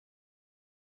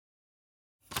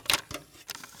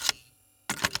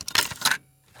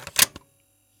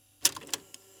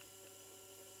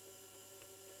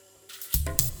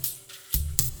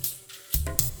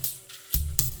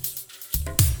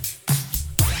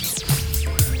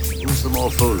the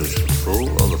more foolish, the fool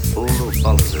or the fool who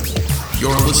follows him?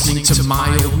 You're listening to my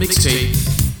old mixtape.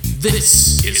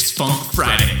 This is Funk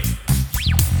Friday.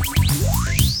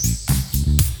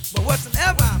 But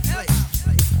whatsoever I play,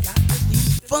 got to be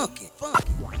funky.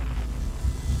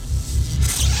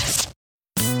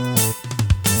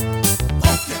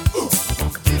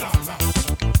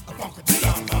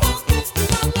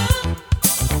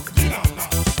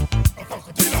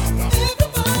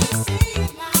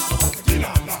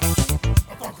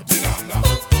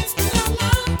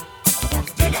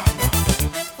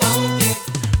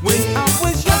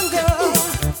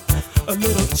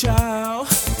 Child,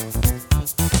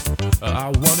 I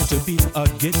wanted to be a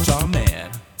guitar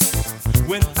man.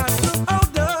 When I grew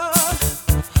older,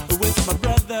 with my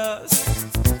brothers,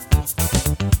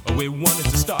 we wanted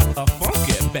to start a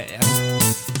funky band.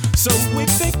 So we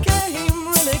became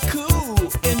really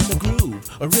cool in the groove,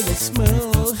 really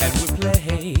smooth, and we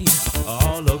played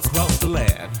all across the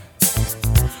land.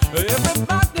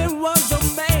 Everybody was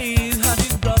amazed how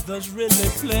these brothers really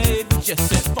played. We just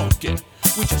said funky.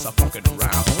 We just are funkin'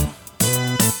 around.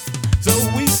 So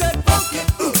we said funky,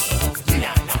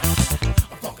 funky-dee-la-la,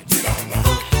 funky-dee-la-la,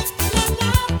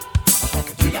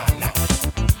 funky-dee-la-la,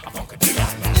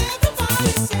 funky-dee-la-la.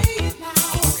 Everybody say it now.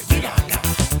 Funky-dee-la-la,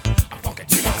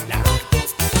 funky-dee-la-la,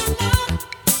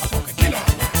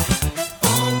 funky-dee-la-la,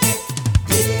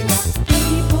 funky-dee-la-la.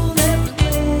 People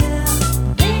everywhere,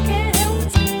 they can't help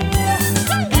but stare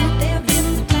at their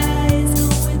hypnotized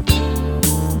going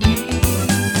through me.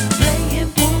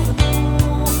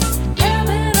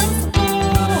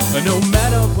 No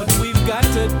matter what we've got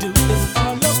to do, it's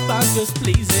all about just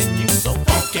pleasing you. So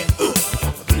funky,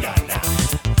 funky-dee-la-la,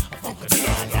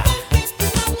 funky-dee-la-la,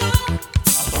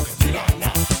 funky-dee-la-la,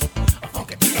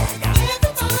 funky-dee-la-la.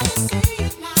 Everybody say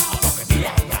it now.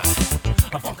 Funky-dee-la-la,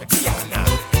 funky-dee-la-la, funky-dee-la-la,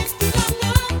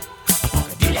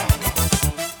 funky-dee-la-la.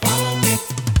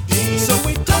 So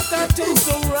we took our teams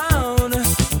around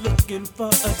looking for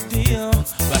a deal,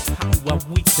 but how are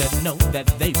we to know that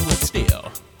they would steal?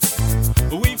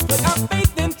 We put our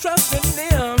faith and trust in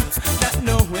them, not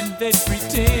knowing they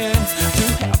pretend to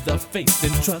have the faith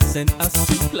and trust in us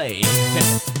to play.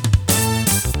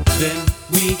 Then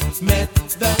we met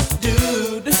the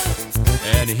dude,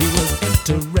 and he was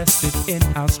interested in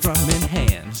our strumming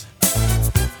hands.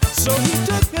 So he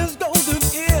took his golden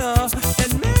ear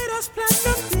and made us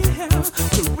platinum deal.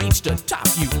 To reach the top,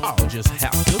 you all just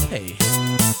have to pay.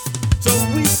 So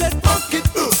we said, fuck it,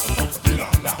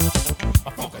 funky-dee-la-la,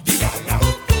 funky-dee-la-la.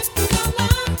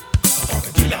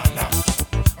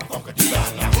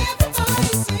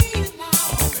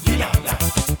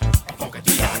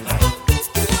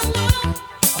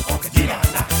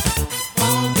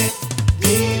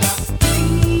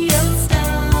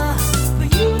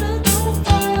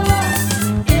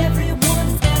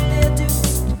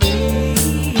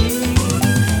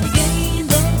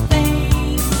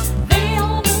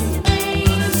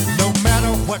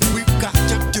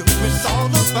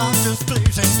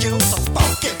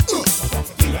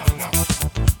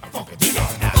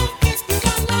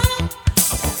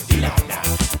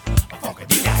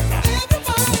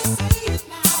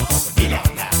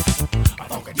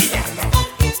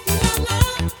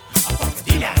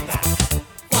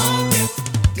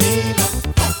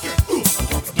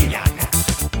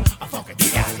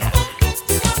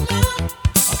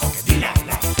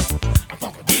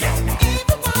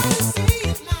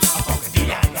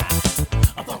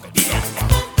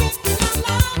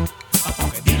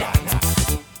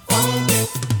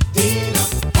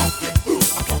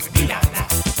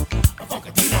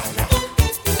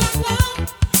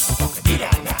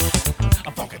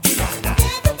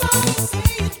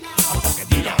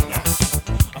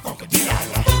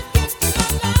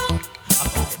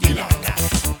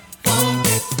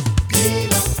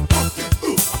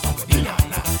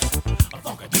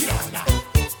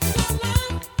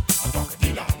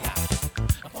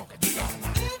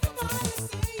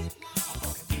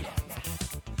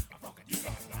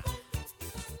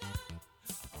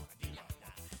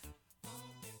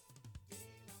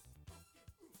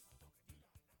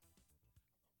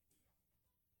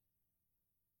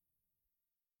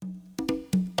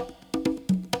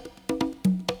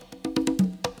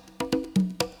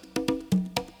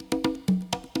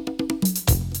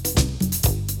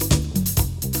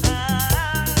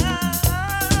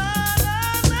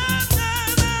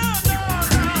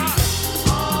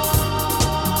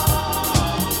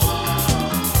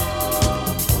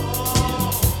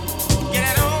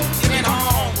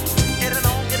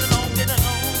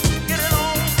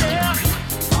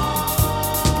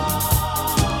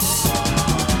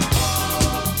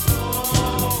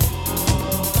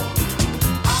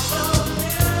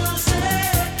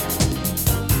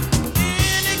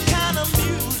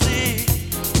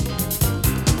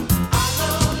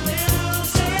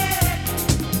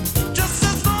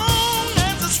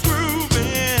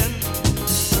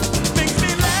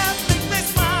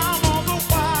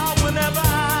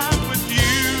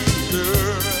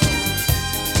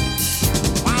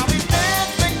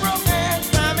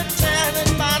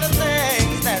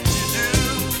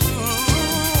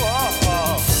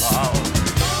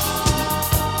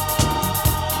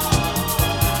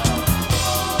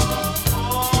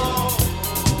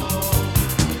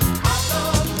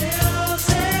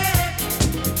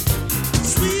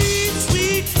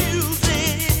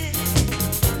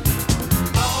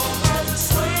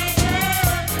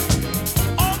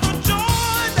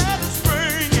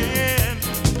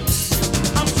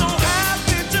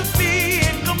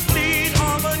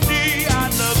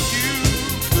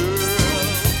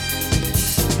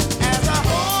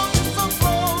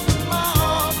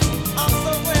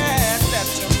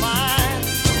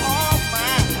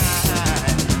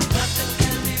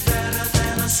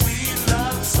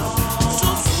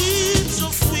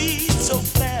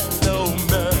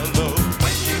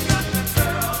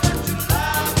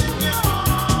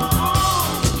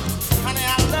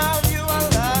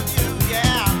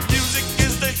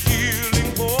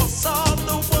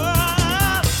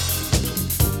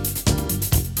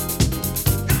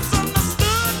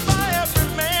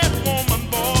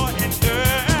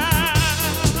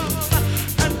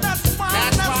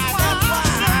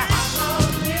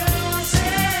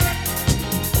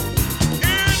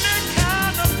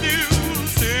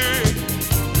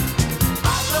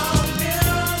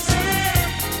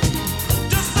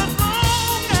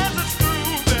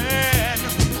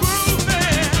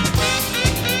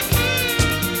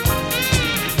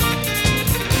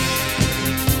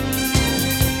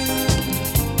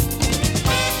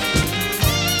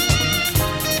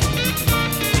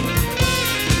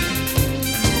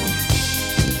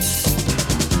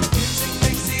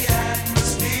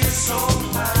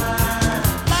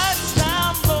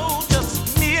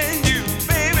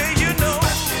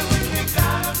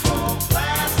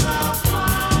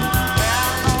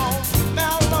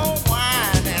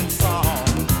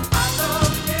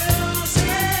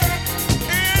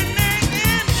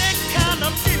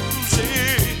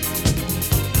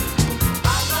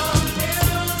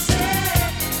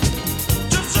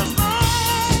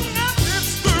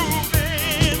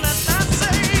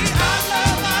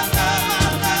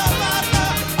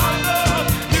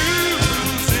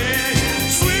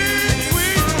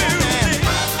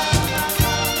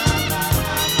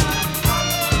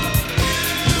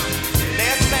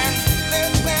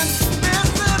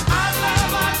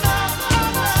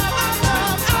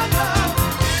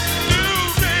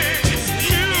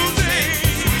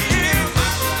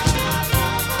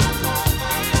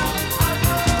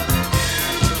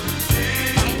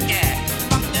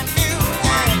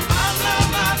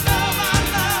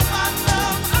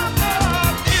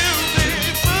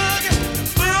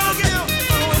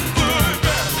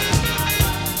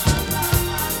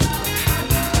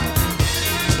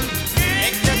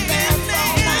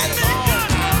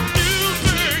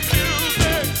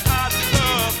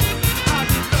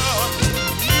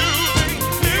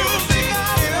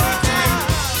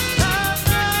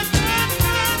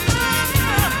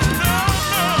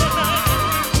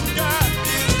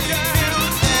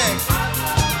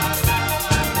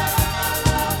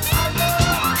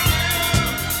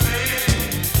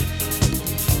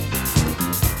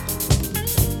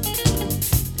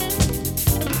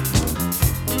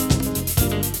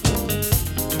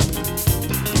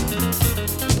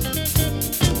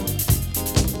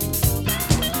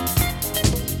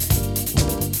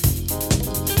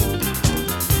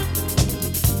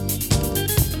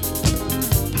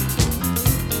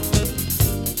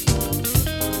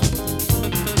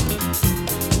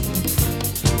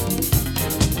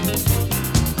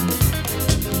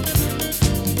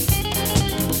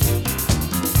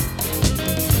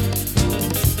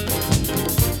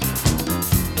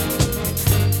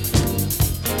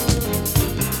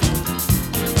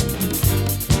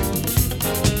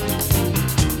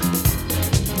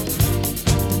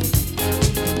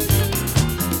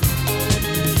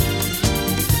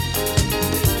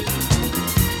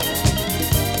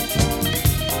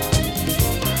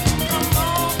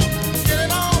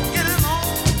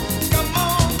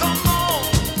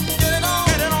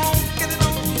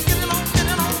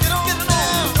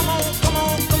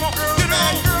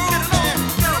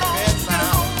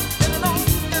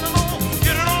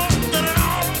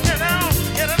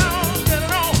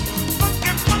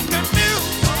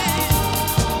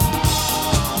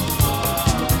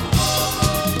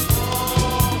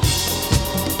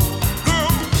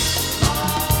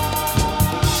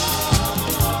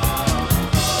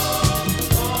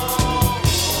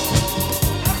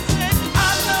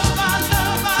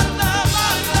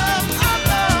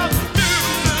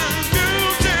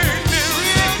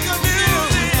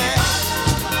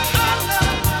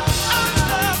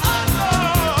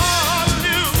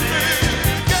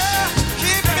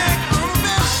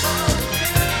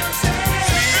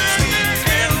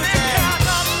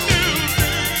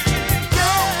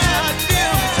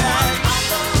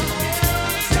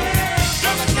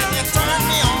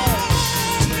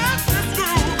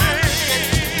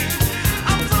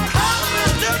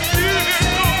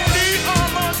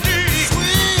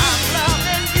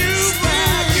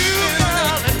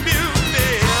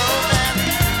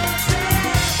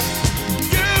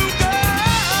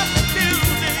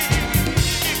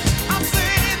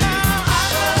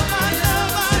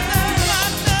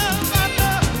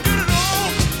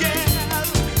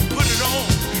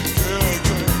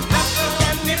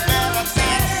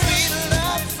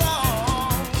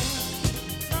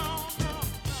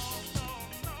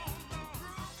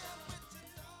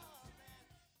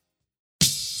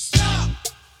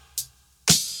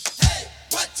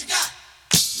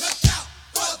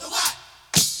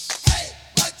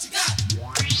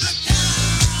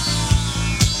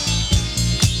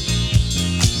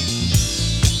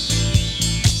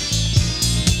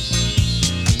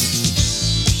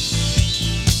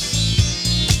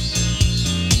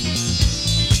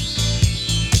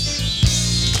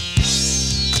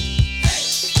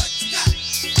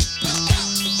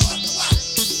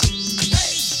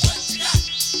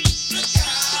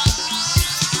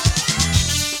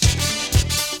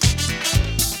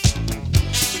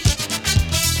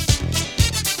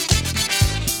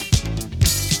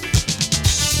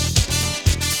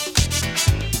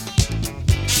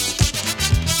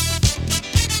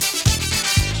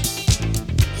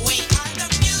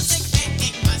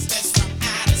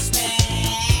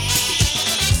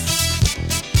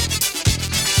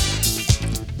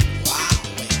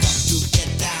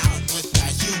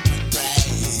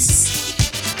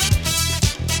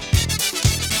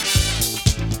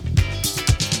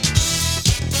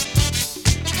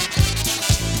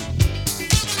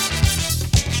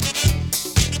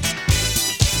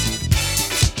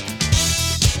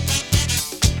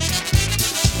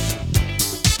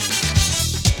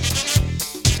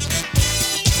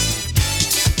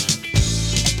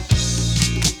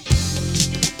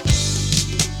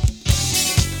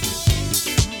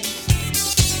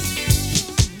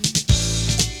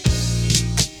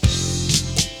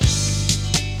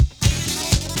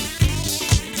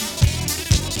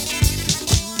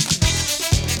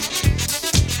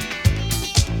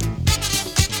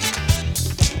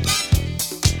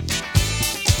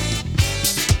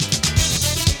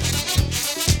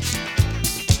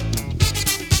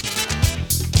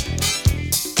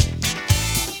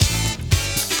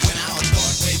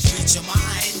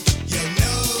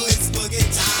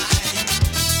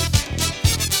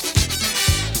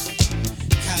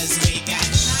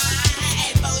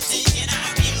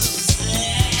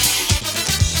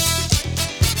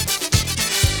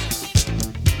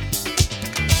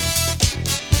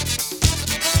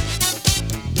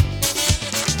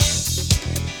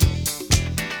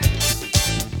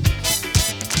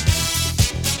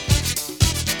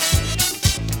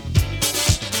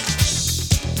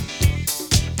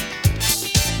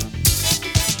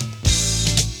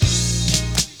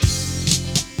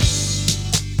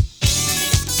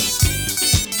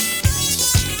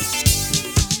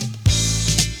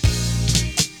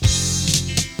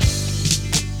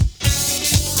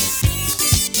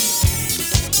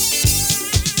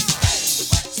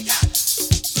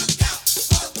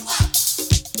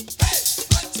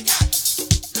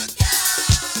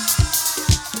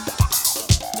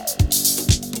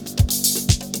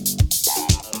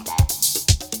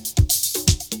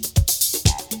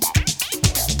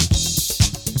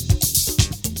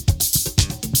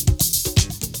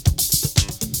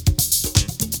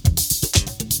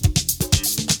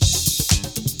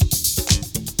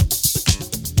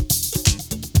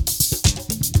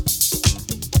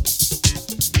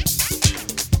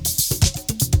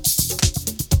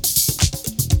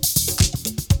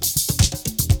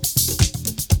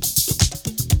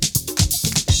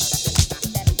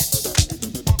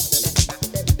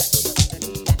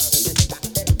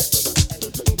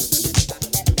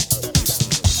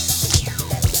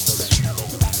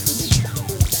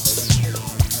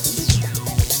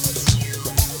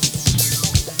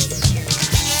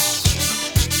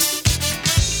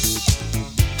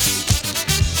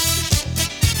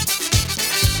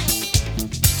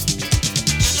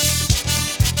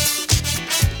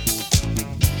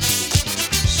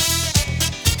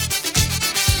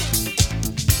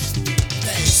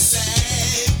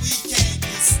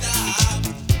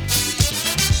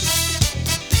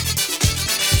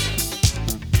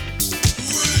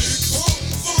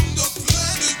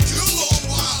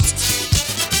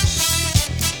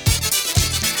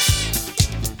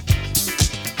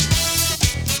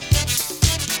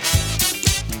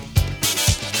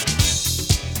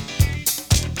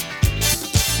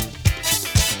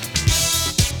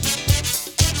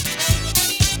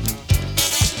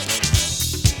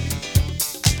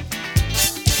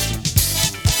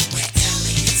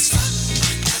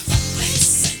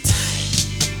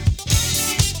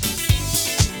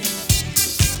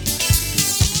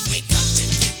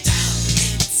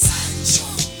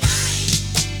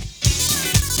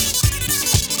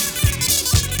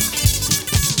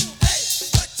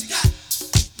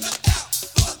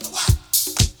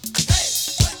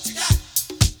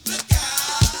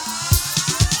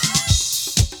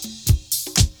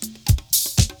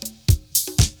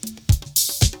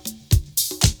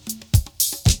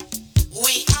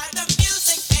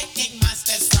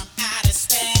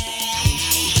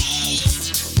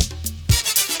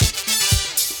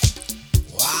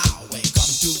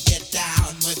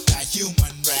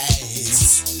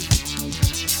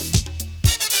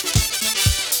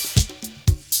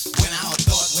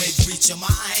 out your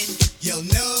mind. You'll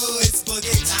know it's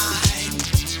boogie time.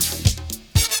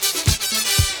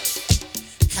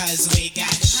 'Cause we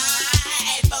got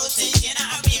high voltage in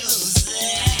our music.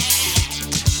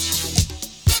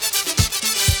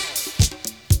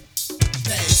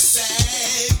 They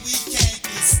say we can't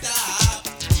be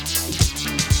stopped.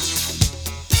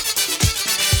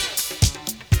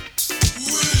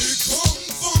 We come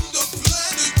from the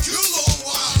planet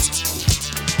Kilowatt.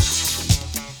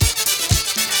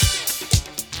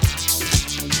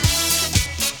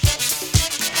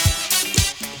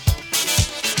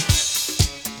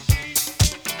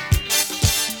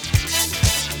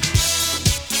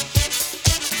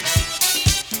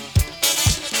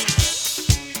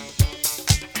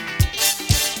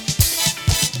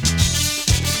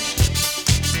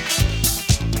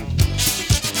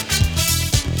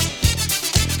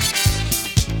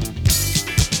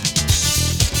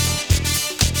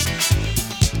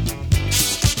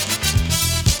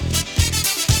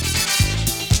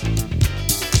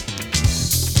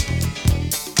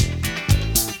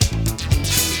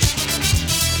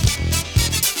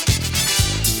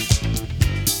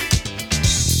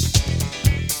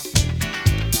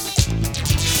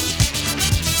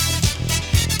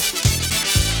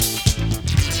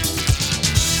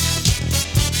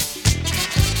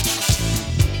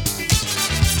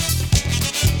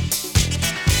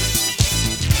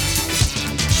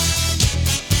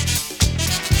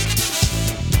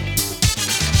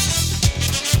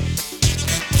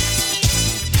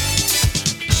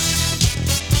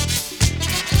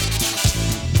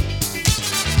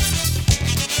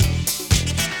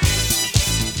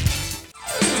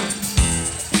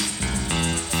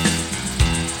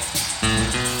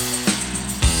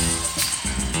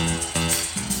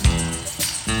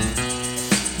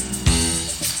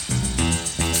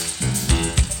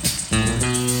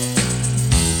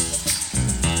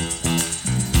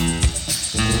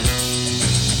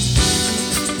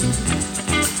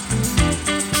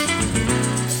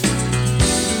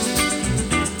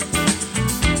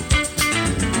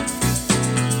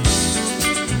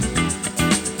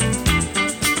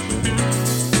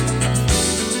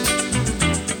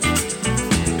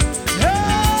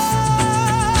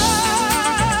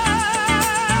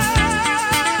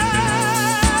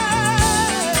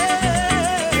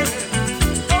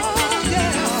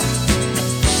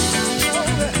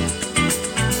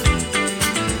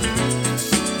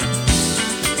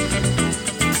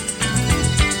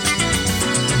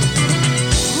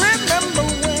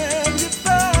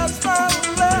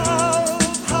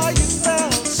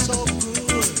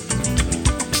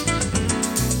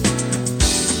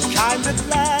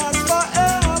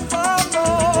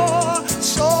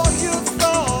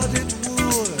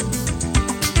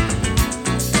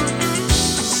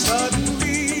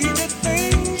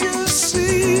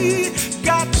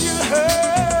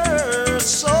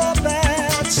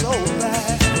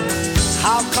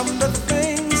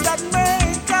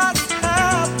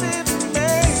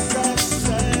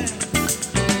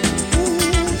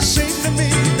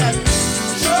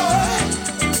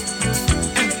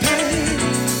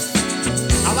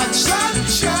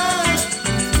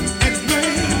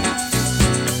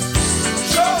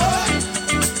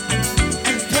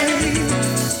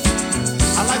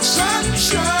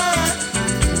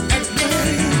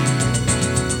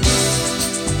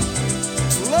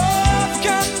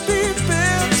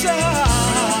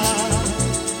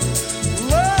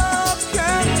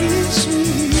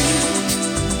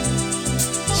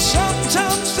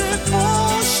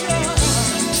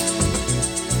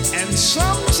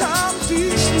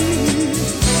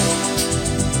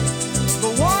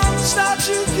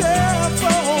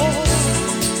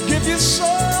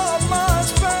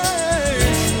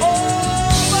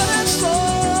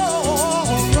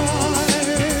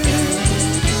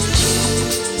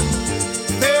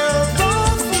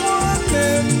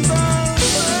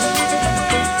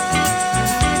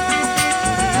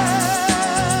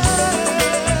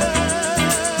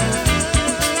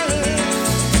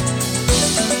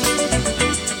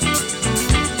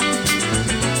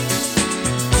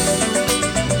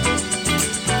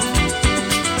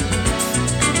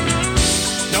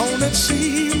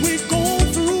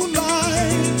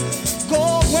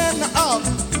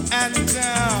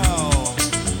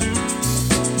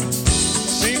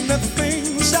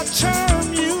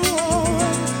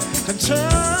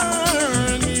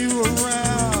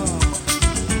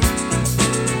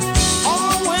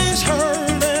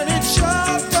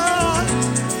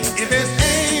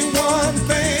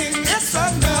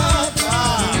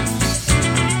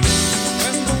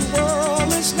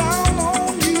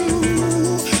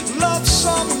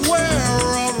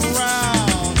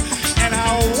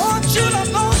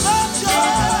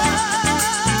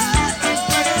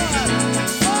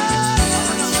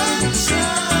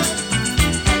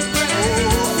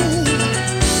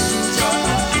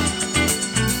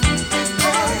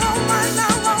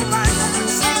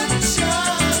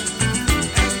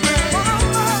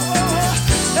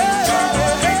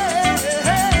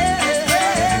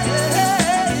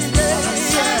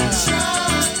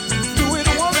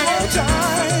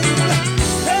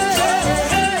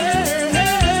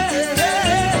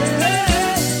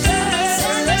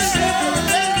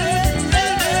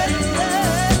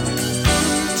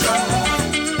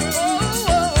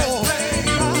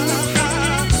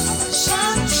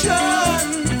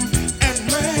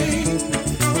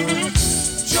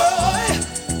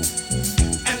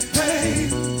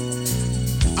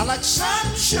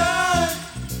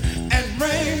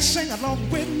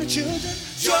 children,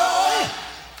 joy,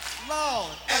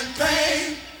 Lord, and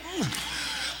pain.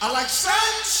 I like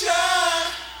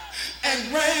sunshine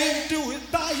and rain. Do it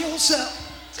by yourself.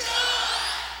 Joy,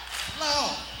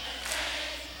 Lord.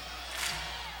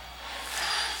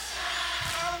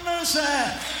 Have mercy.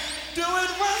 Do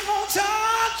it one more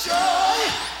time. Joy,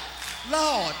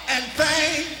 Lord, and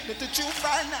pain. Let the truth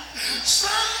right now.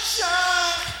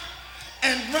 Sunshine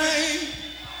and rain.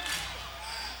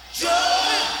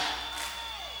 Joy.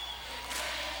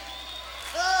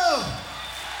 Oh.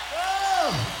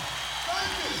 Oh.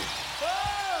 Thank you.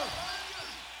 Oh.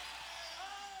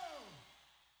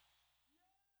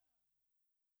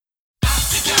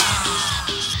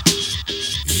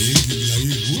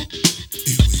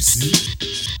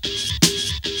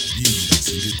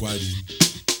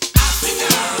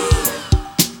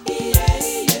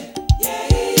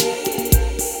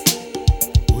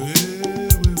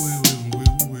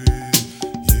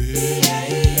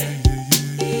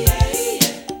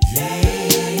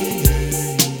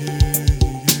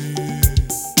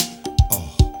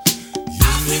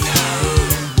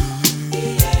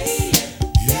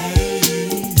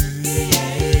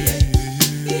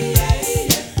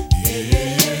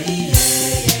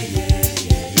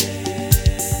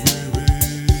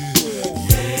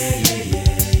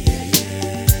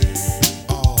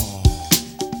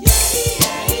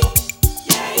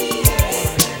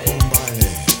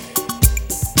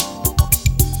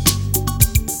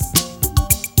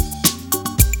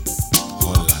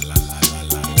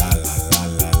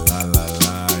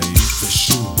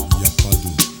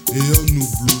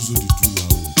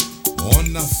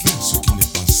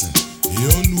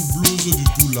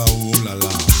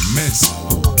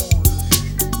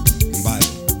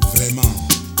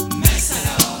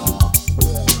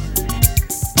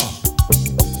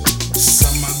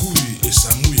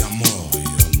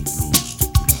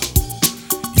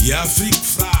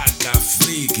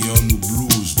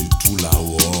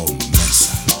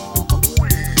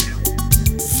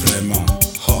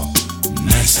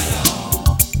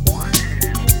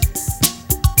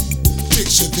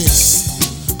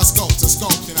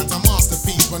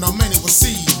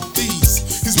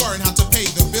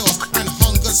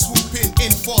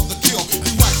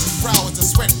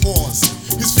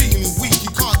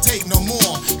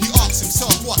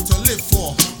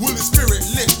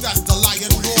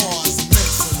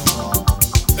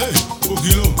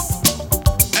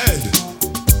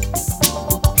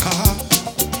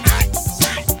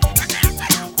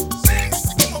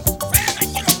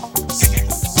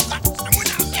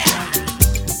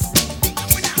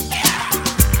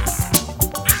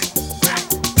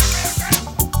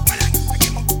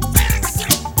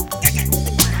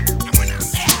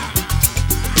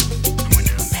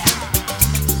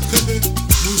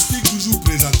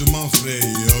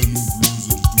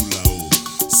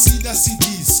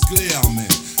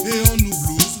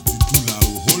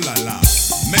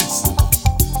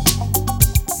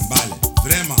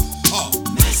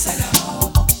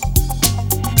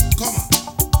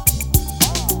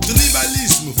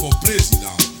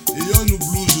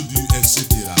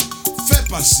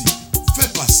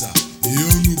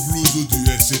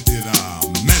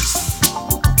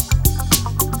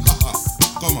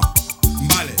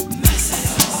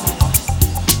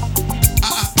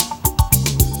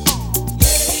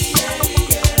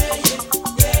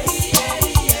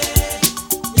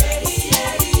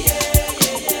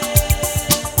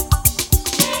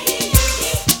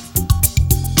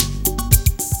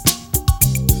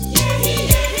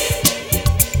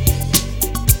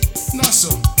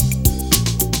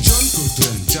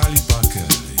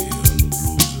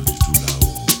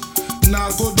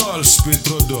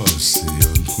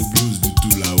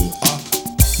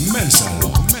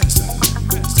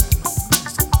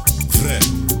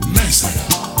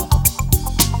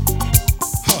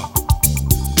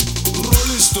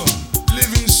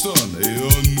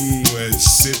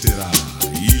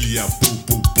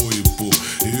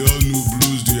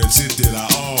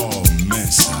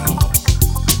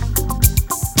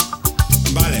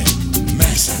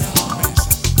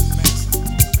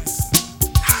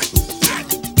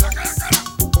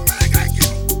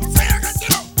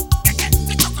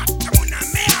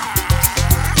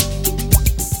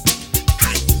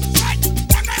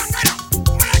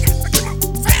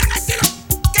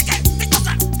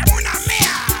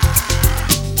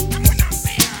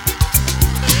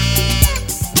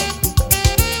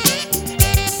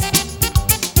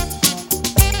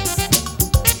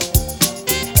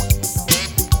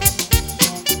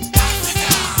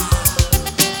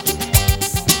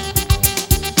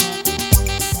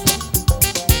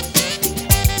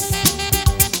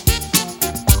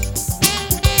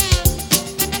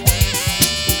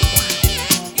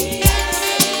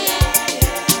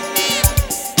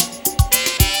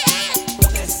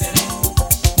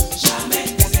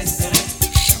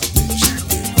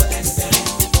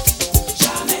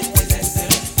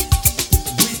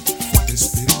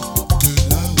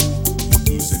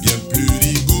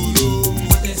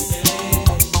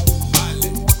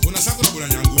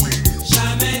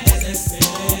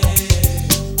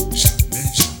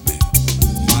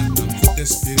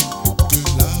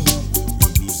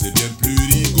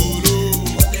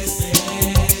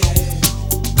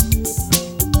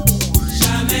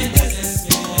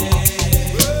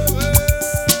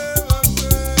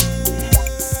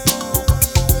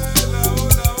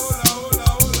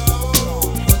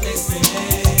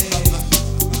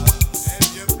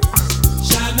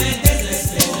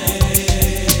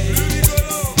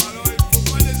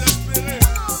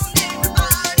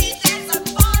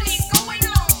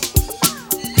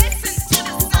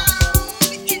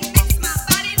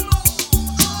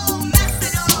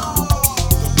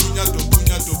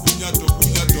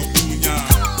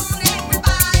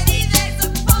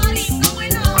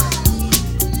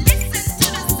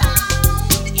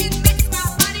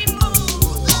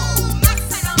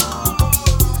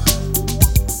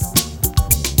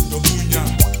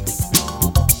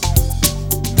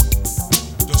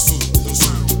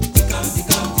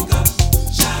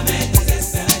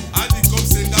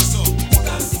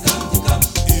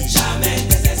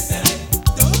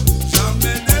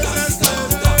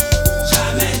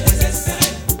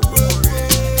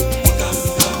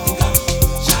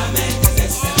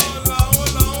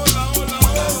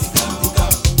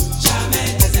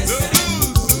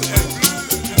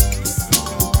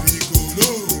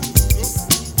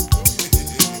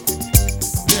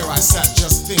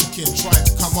 thinking, trying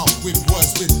to come up with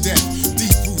words with depth.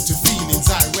 Deep rooted feelings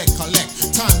I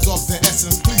recollect. Times of the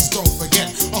essence, please don't forget.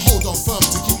 I hold on firm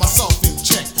to keep myself in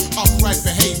check. Upright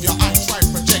behavior, I try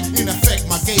project. In effect,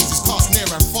 my gaze is cast near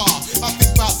and far. I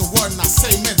think about the word and I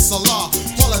say Mensalah.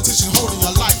 Politician holding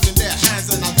your life in their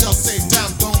hands, and I just say,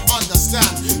 damn, don't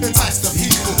understand. Entice the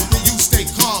people, and you stay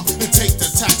calm and take the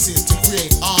taxes to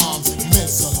create arms.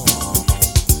 Mensalah.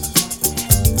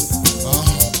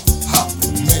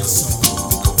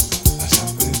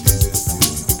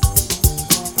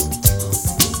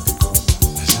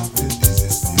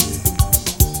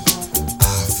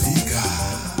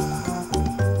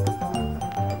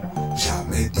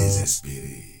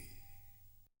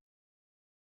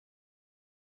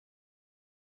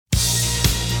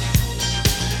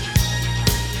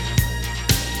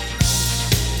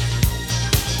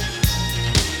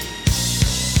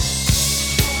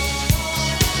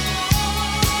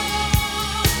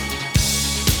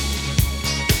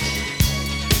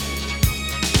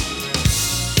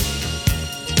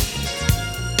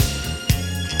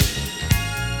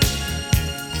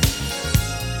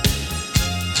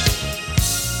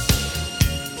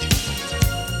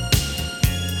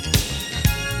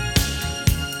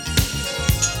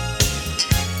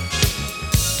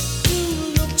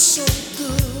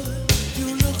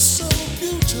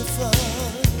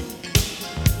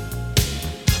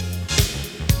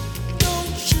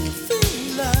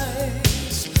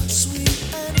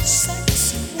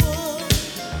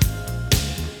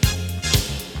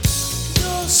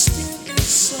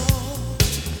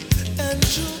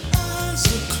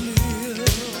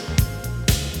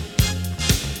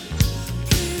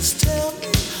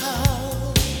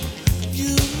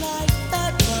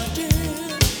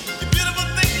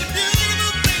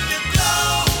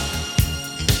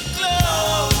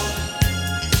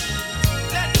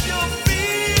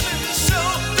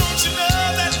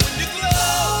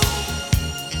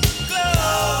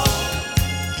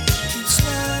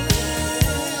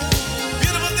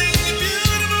 Beautiful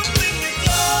thing, you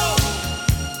glow,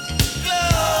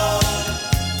 glow.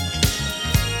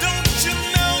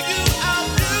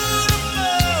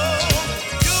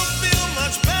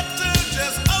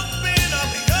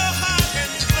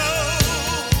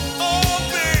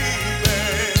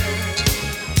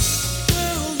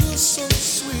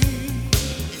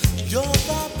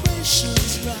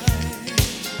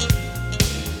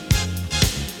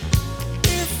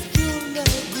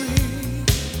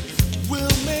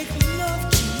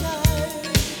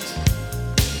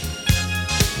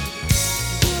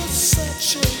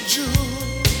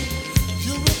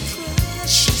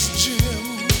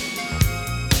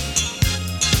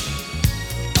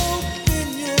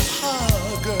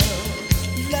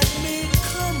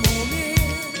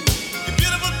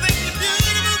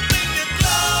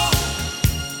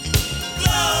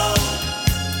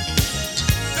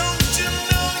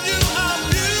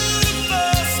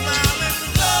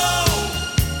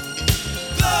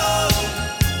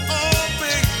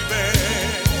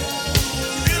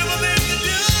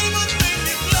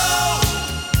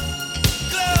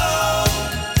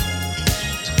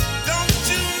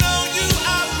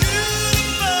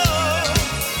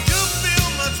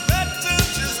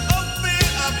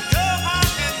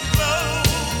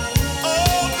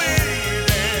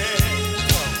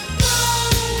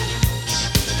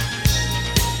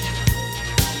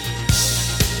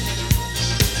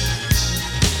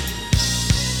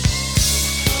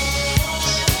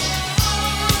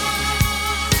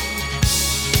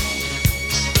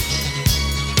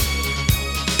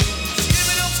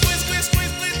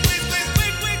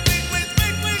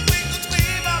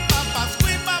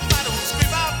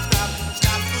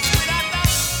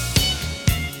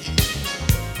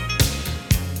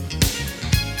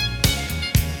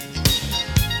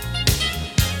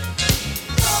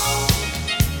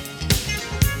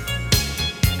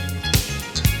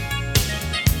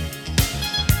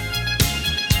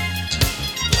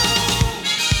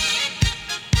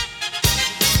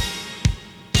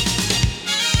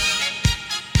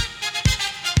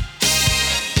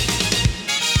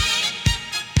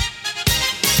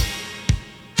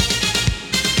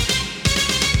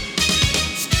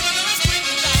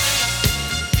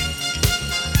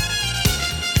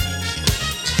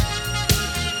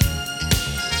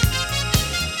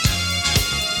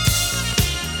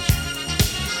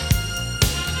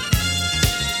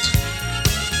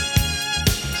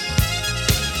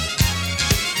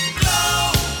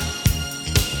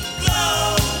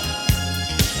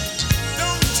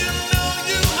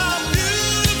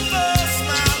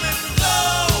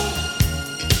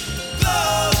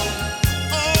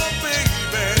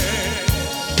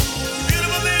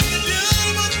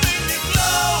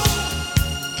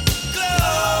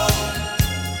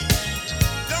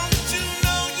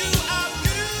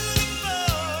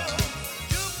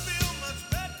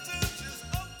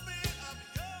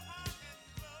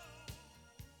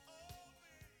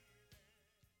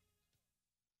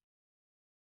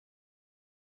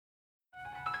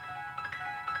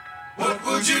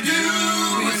 would you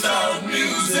do without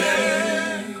music?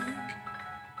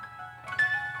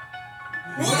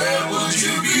 Where would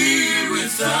you be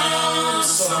without a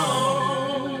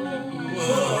song?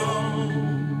 Whoa.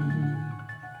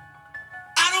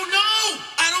 I don't know.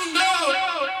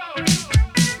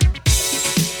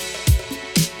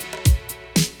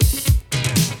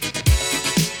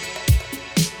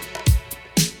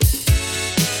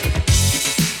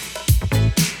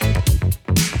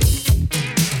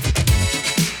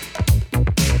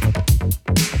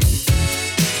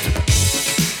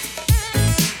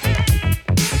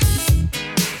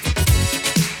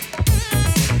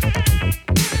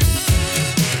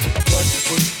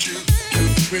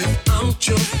 Without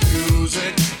your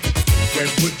music, where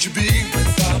would you be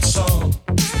without song?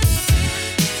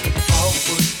 How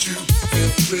would you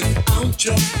feel without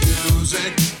your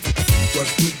music? What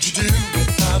would you do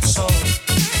without song?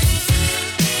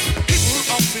 People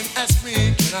often ask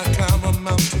me, can I climb a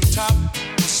mountain top?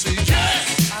 I say,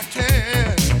 yes, I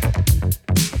can.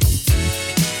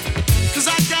 'Cause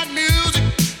I got music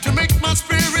to make my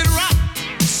spirit rock.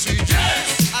 I say,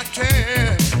 yes, I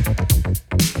can.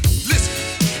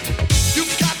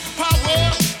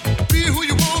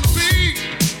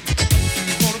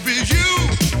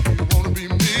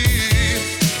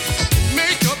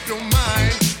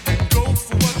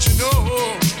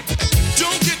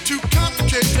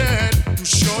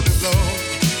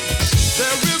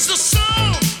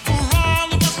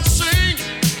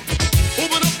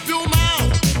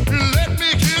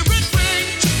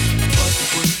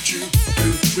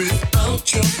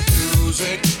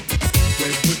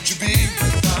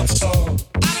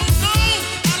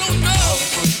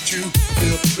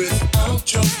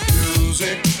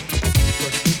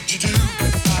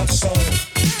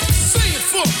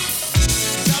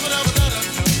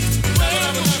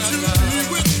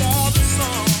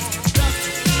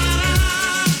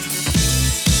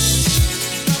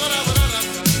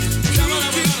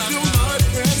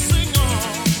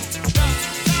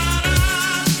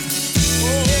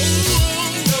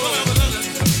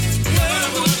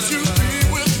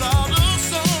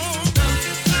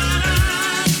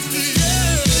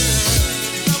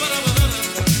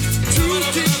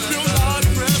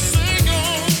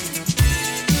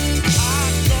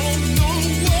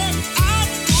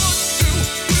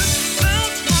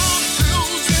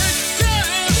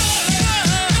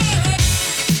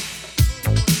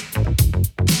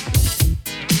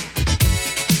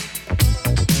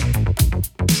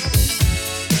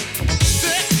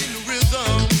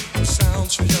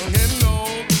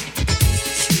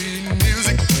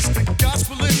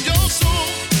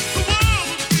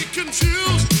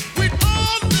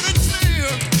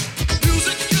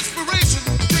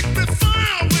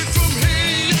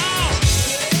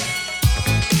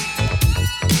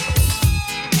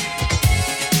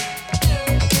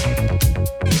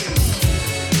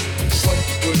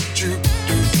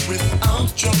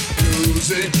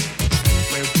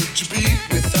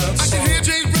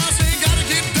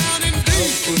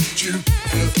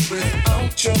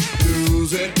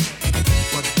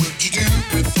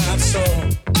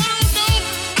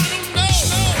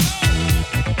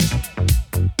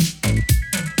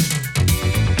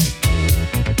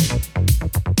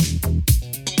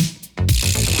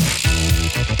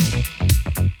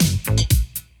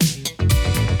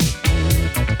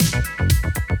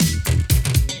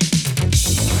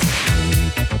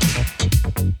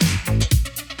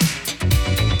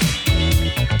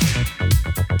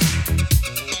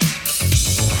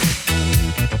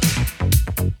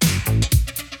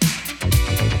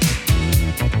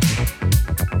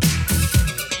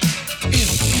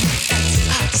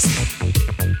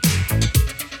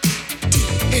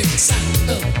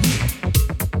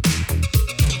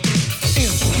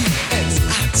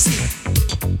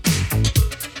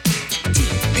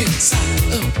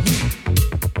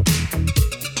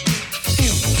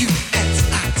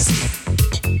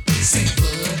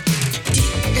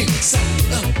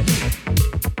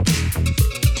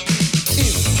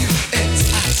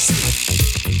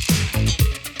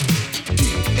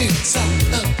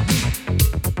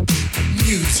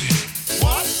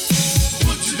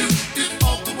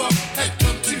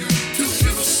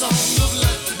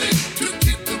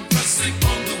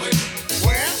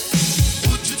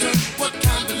 What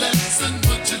kind of lesson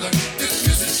would you learn?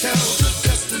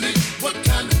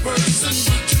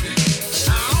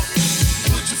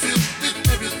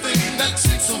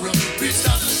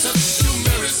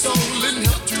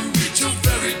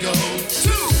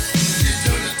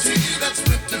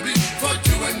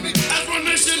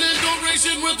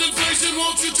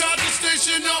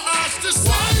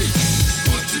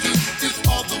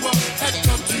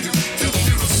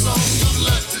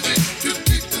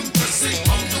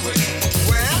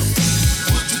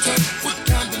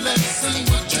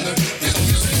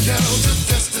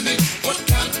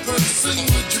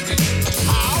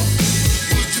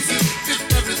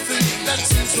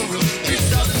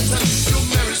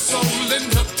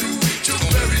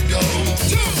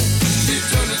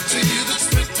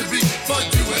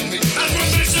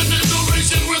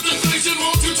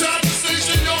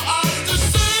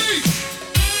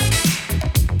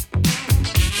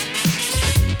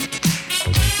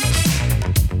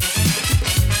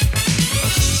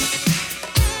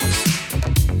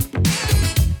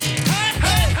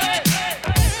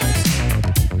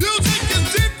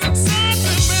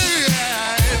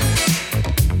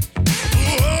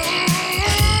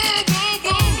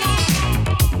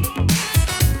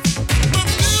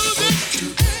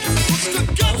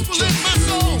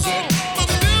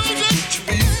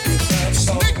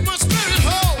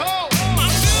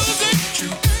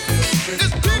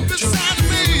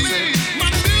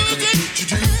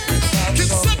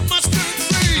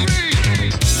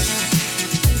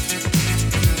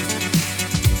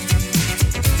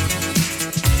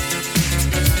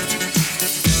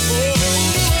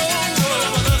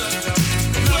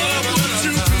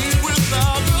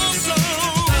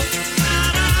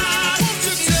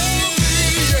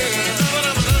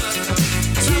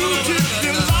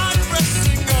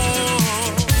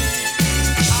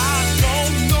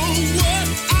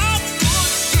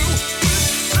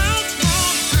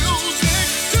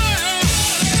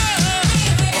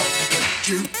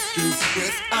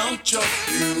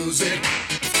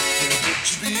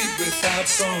 without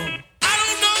song? I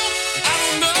don't know.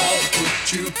 How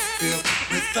would you feel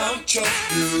without your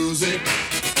music?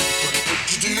 What would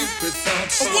you do without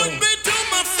song? I wouldn't be doing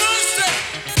my first step.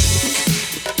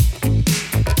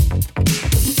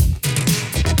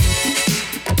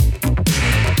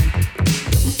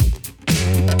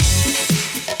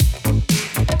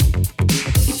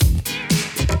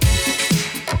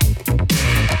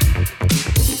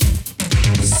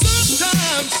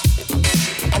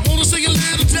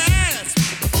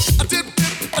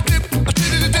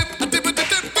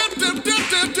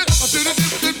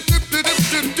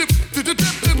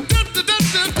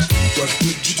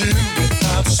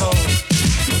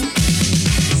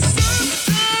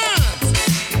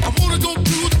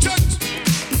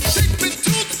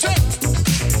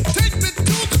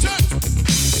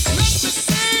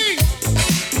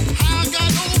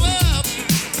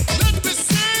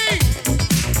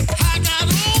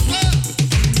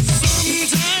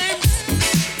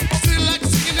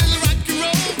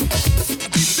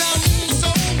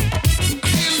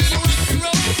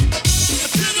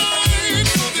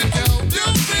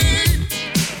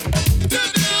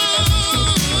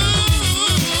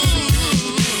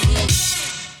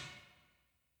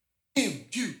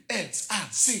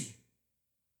 M-U-S-I-C.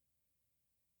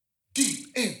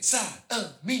 Deep inside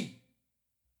of me.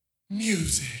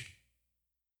 Music.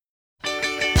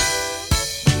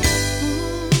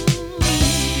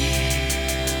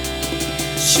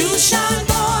 Shoe shine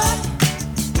boy,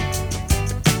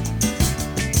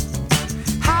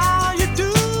 how you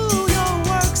do your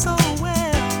work so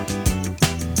well.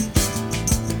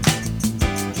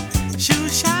 Shoe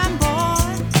shine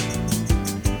boy,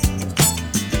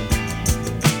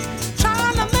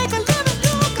 trying to make a living,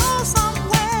 you go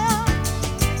somewhere.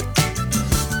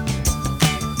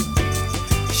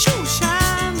 Shoe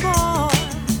shine boy,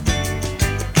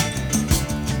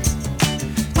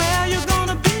 where you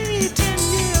gonna be 10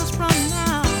 years from now?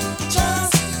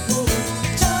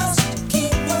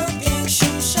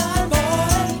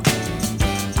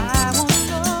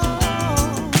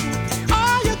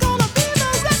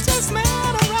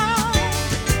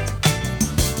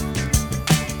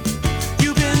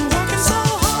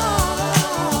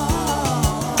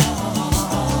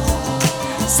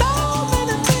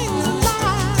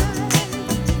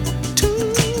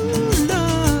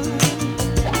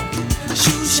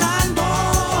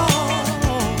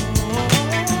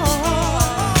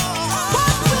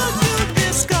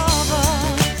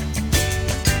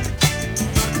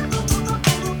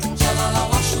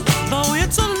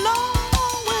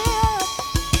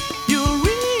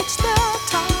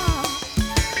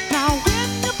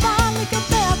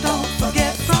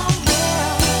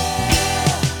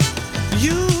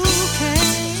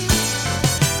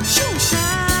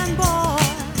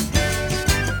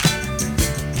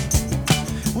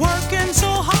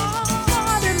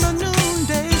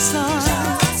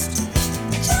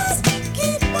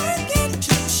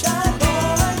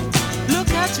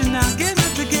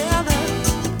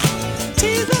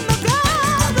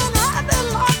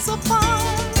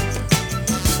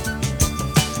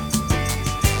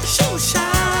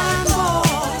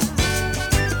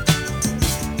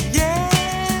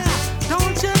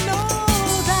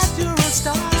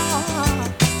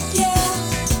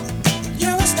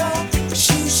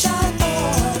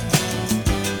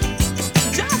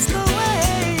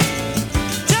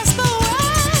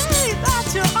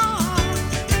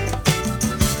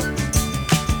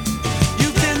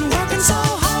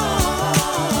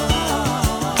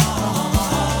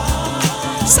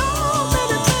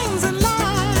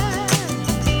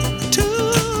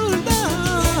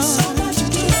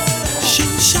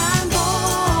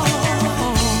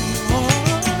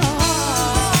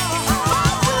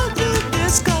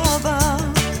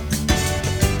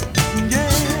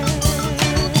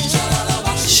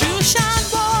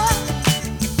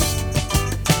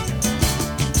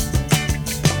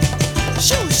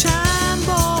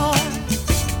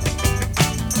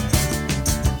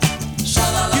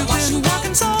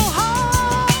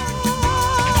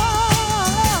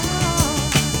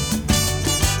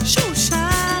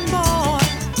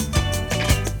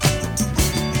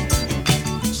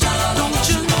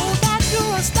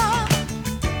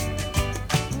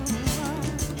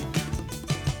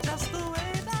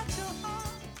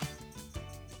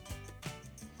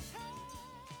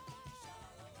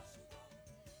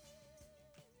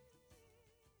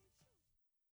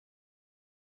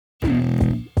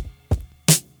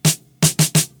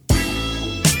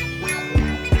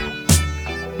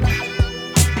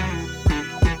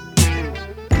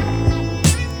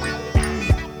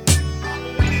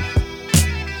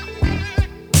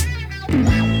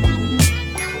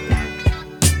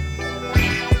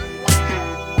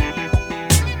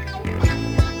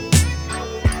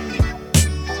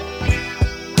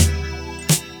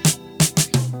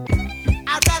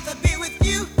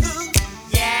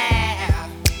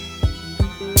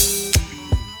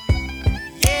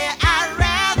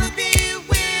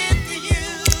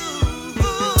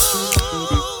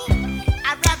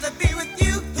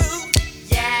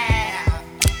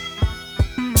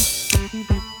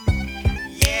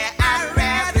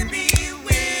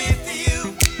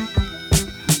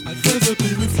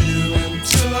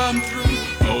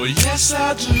 yes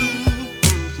I do.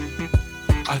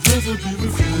 I'd rather be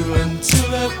with you until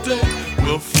that day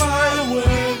will fly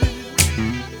away.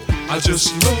 I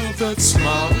just love that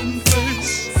smiling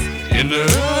face in the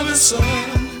early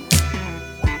sun.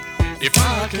 If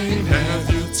I can't have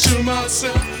you to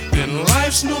myself, then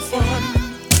life's no fun.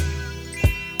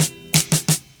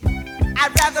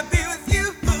 I'd rather be with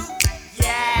you,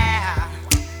 yeah.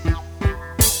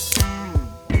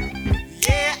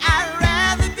 Yeah, I'd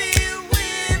rather be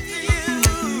with you.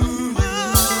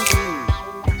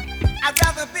 I'd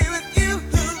rather be with you,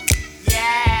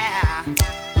 yeah.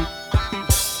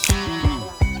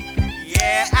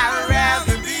 Yeah, I'd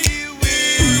rather be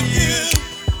with you.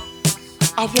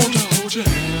 I wanna hold your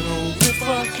hand, oh, if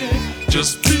I can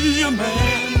just be a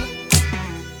man.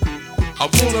 I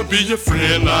wanna be your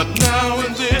friend, not now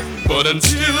and then, but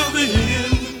until the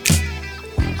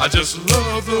end. I just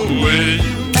love the way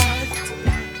you act,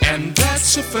 and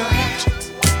that's a fact.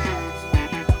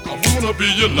 I wanna be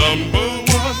your number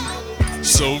one,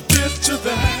 so get to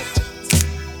that.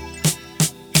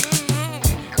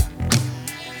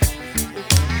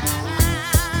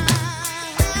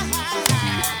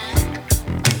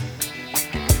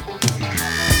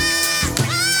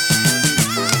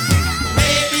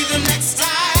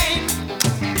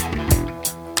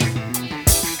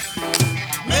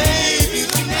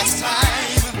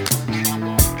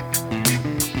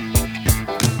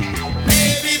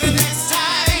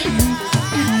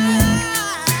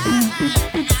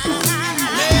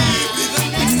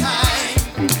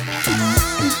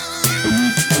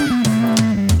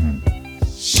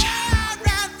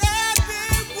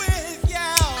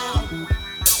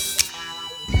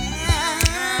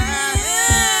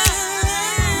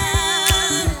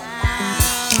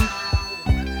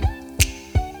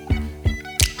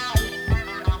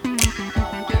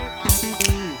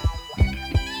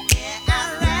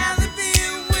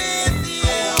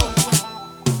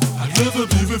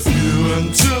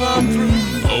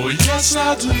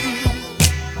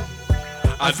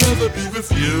 I'd rather be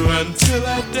with you until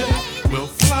that day will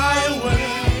fly away.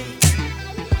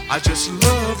 I just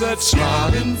love that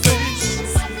smiling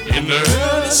face in the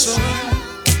early sun.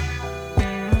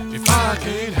 If I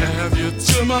can't have you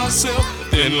to myself,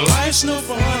 then life's no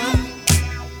fun.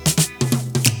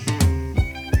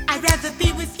 I'd rather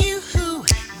be with you,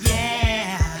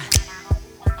 yeah.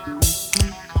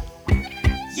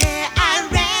 Yeah, I'd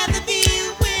rather be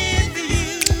with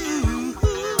you.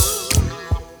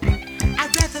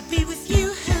 I'd rather be with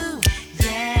you,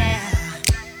 yeah.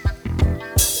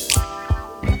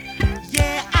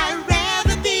 Yeah, I'd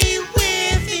rather be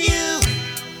with you.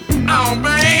 Oh,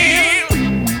 man.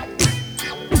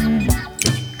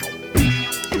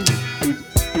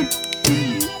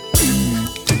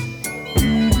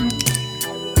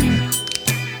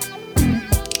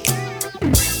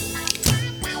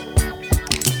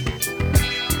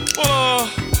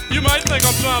 You might think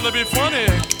I'm trying to be funny,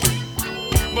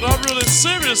 but I'm really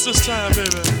serious this time,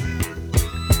 baby.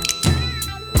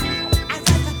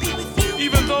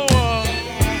 Even though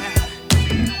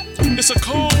it's a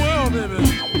cold world, baby,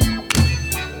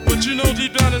 but you know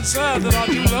deep down inside that I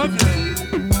do love you.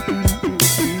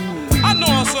 I know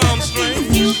I sound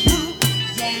strange,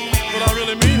 but I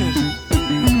really mean it.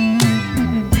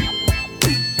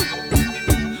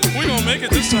 We're gonna make it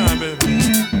this time, baby.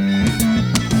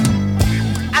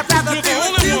 You're the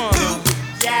only one.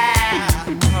 Yeah.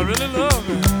 I really love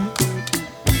it.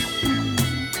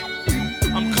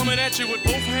 I'm coming at you with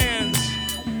both hands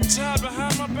tied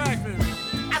behind my back, baby.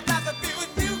 I'd rather be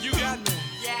with you. You got me.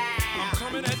 Yeah. I'm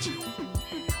coming at you.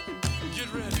 Get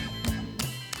ready.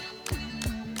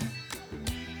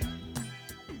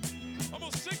 I'm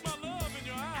gonna stick my love in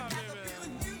your eye, baby.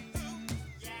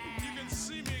 You can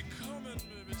see me coming,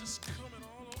 baby, just coming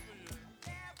all over you.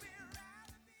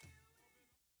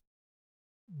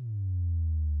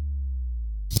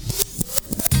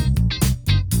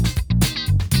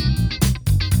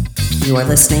 You are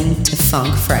listening to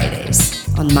Funk Fridays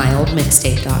on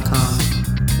myoldmixtape.com.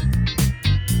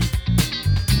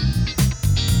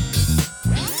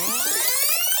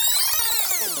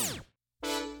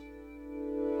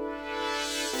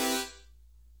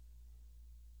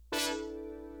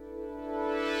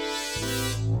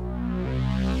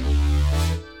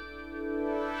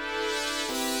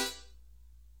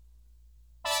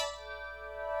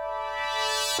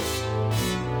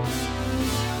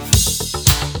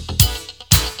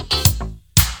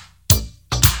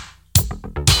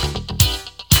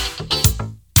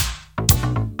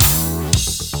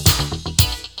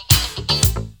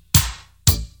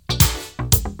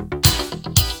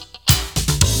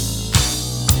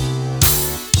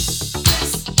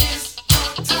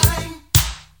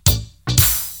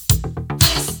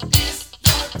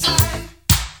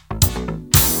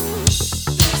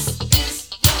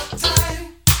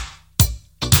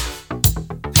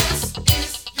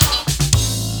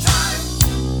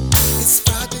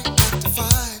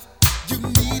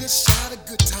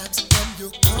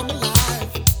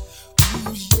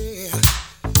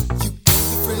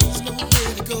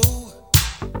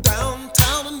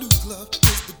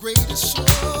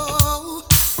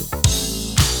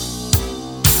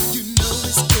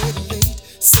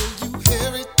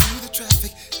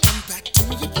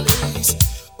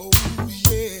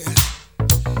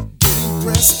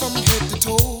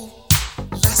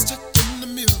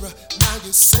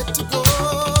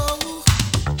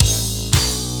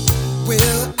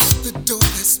 Well, at the door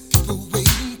there's people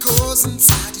waiting, cause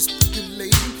inside is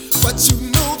percolating. But you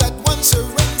know that once you're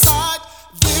inside,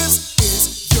 this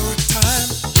is your time.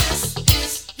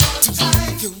 To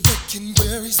leave your work and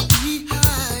worries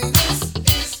behind.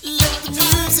 Let the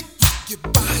music rock your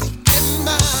body and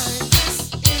mind.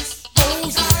 Oh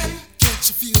yeah, can't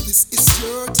you feel this is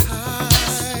your time?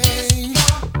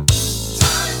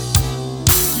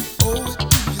 You owe it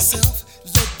to yourself.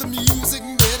 Let the music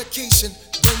medication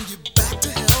bring you back to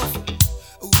health.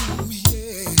 Ooh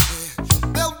yeah,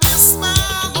 there'll be a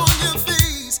smile on your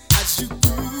face as you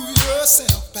groove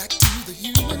yourself back to the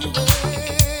human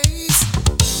race.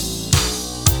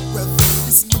 Whether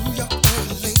it's New York or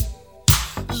LA,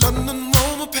 London,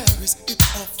 Rome or Paris, it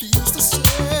all feels the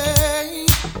same.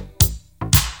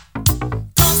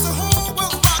 'Cause the whole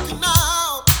world's rocking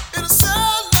out in a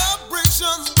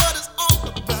celebration, what it's all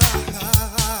about.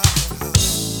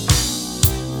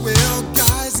 Well,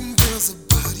 guys and girls are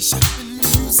body shopping,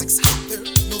 music's out there,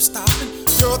 no stopping.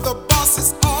 You're the boss,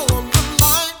 it's all on the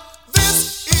line.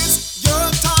 This is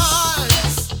your time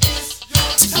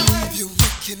to leave your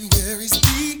work and worries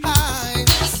behind.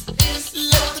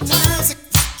 Let the music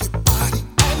rock your body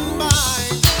and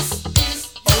mind.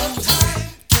 Oh yeah,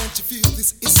 can't you feel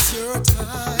this is your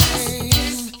time?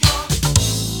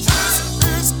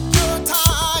 This is your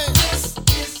time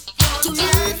to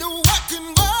leave your work and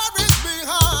worries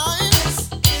behind.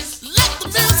 Let the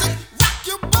music rock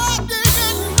your body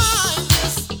and mind.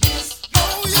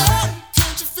 Oh yeah,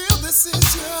 can't you feel this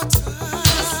is your time?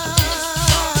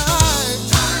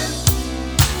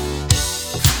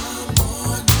 Come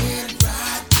on and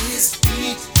ride this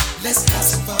beat. Let's have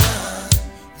some fun.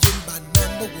 You're my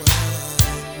number one.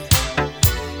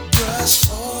 Brush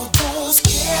all those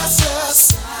cares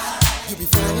aside. You'll be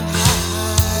flying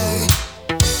high.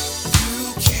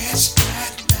 You catch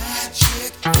that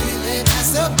magic feeling as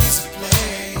the music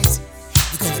plays.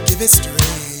 We're gonna give it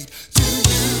straight to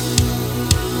you.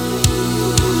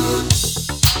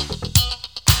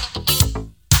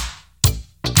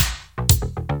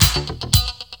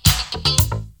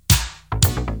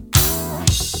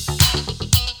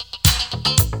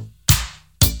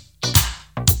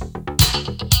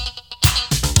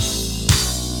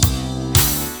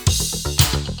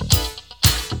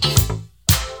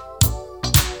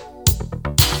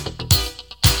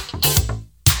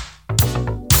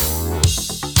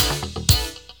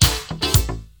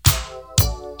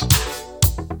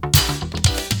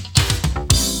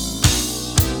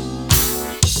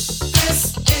 This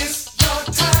is your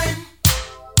time.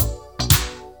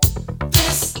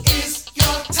 This is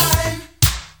your time.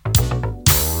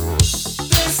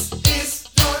 This is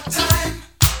your time.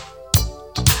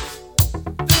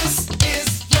 This is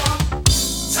your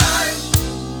time.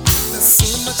 There's so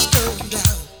much going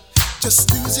down.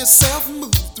 Just lose yourself and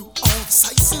move through all the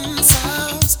sights and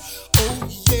sounds. Oh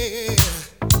yeah,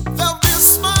 there'll be a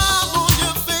smile on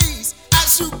your face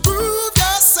as you groove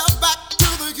yourself back to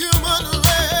the human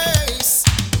race.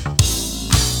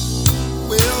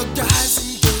 Well, guys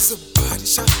and girls are body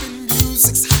shopping,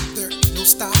 music's out there, no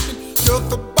stopping. You're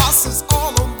the bosses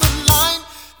all on the line.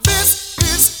 This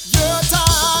is your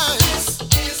time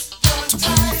to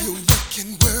leave your work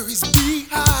and worries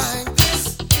behind.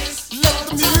 Let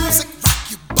the music rock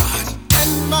your body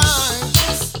and mind.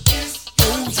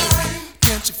 Oh yeah,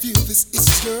 can't you feel this is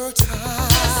your time?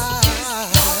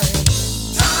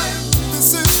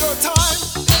 This is your time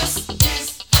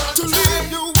to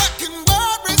leave your work and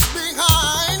worries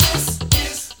behind.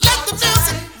 Let the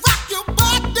music rock your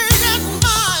body and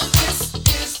mind.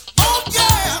 Oh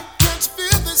yeah, can't you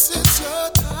feel this is your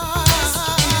time?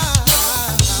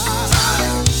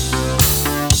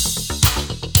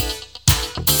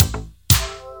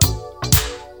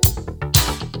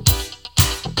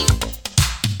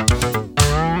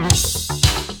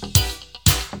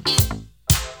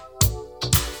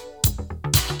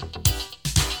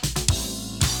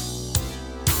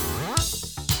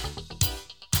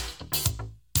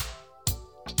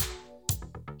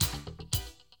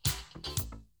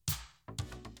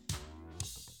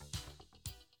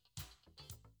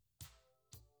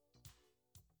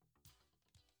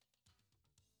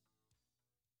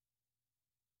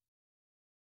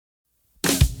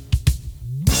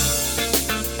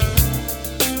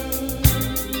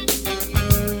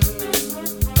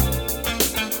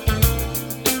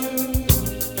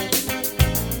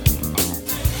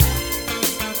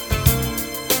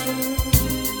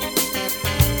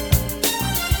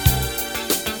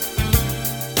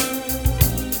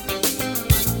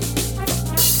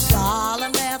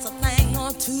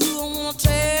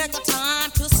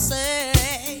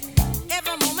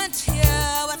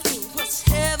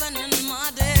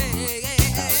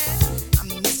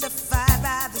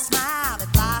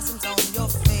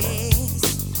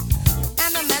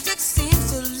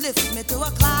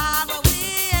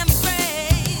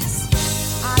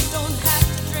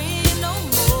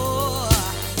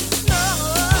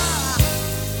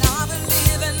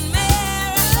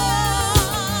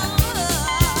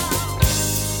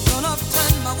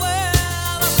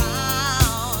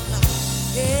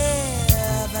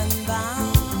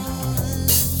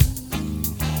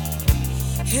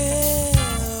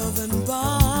 heaven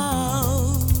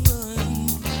bound,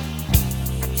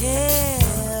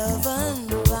 heaven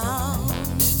bound,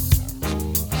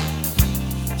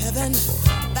 heaven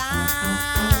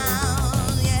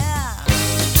bound, yeah.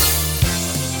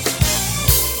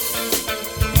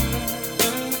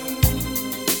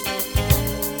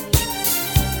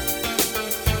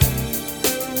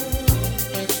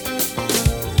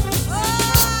 Oh,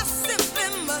 I simply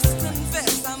must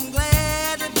confess I'm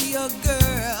glad to be a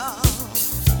girl.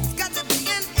 It's got to be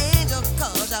an angel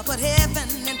 'cause I put heaven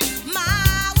in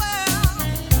my world.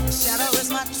 Shadow is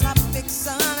my tropic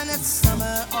sun and it's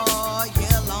summer all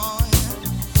year long.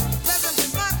 Pleasant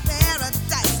is my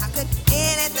paradise. How could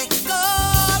anything go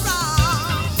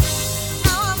wrong?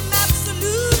 Now I'm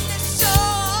absolutely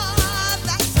sure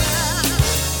that's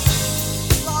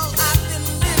all I've been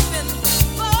living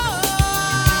for,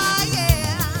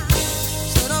 yeah.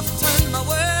 Should have turned my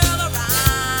world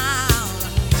around.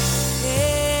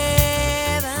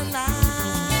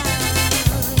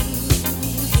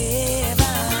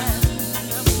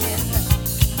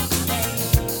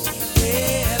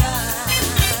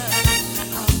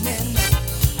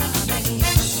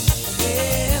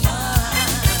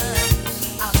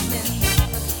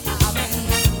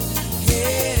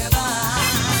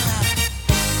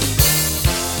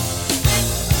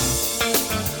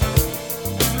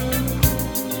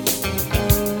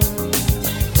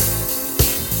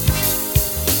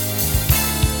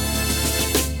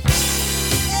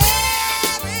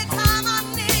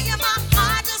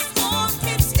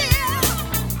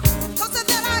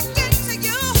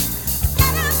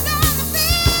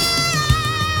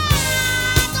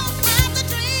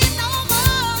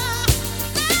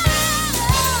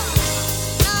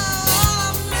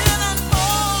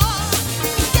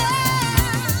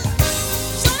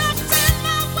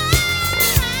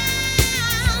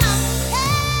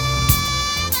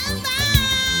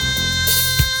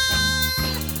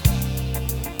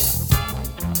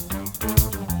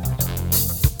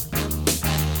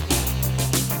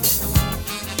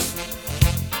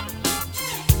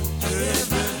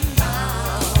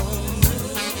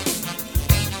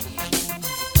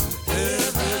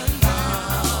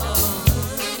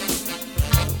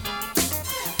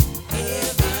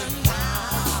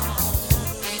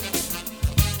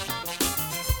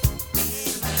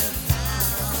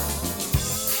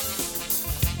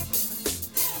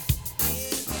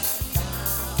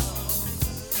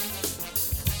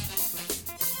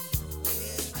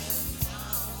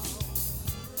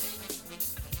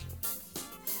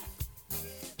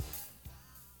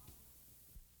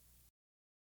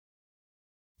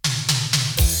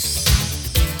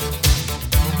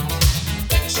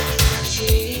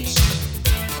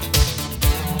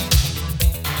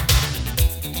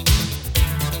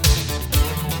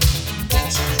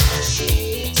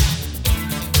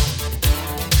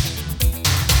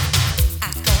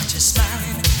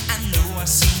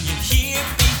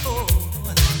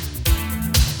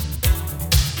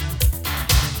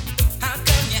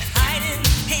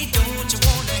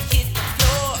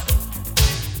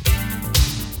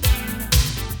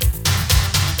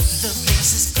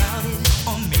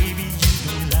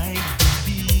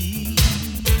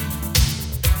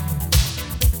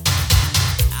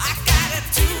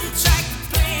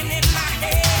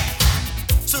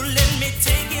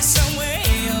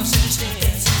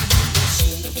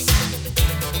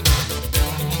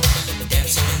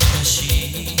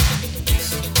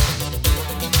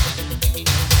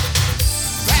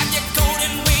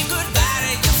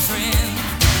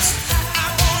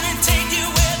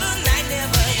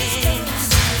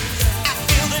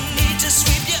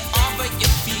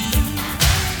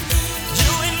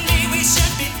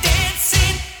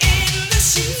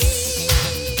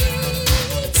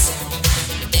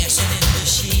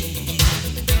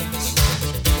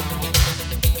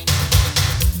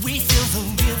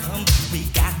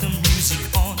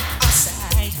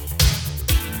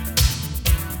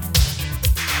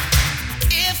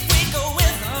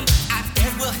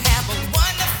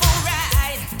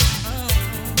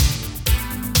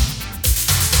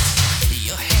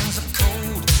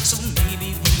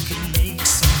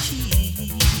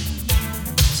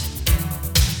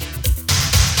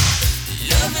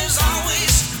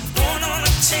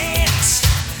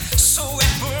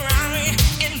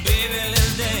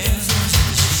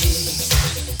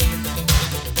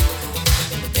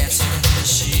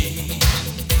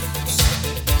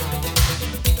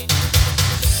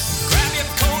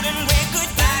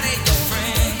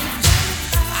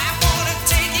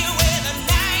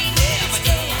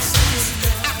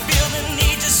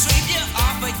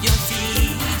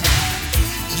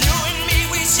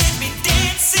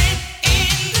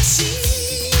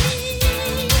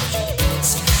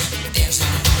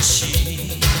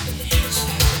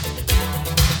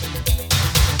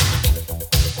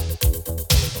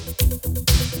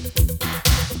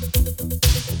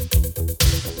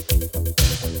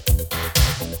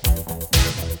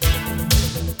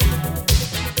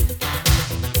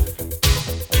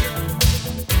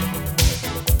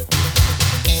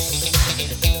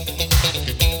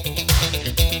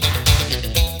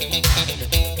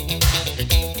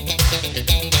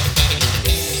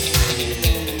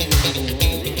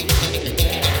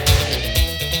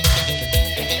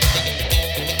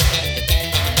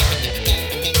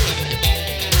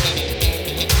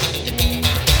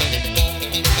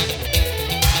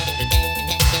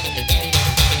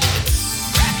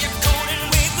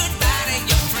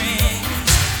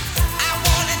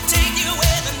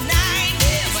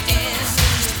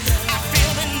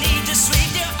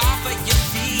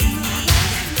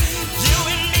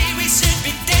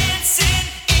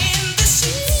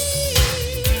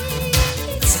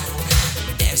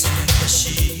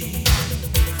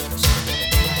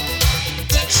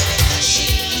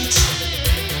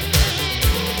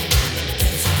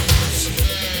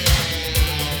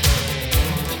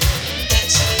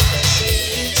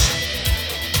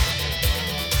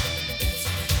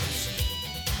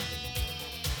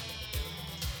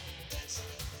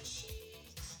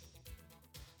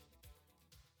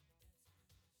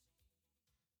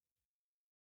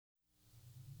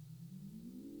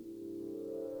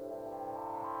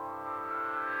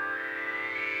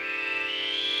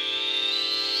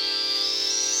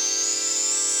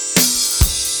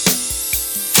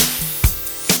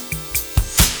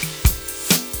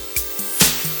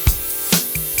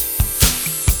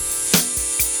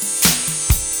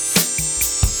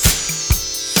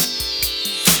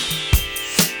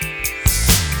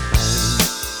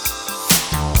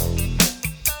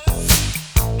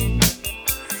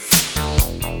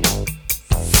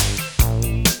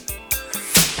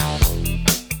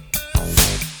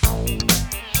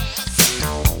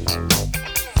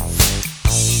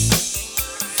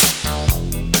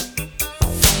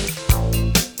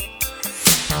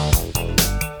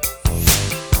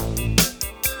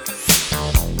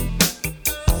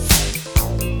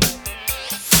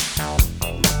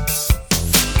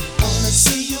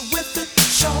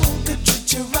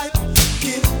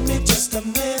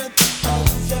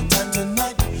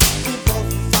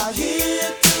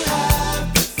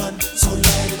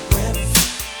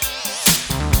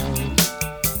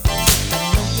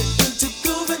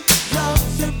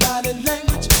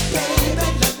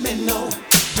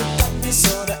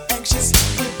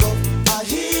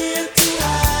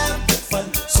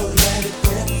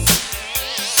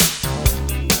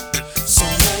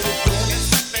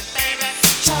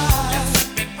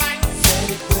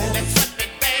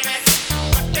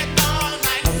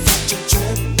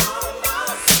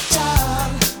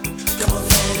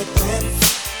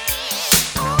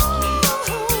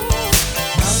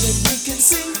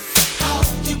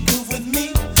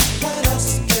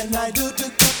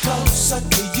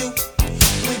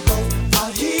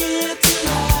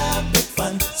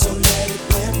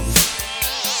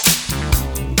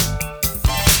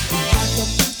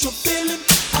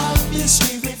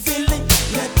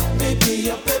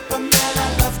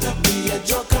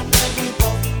 joke and we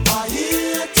both are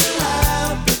here to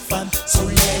have big fun. So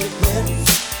let it rip.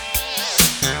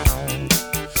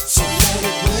 So let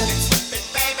it rip. Let's whip it,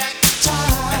 baby.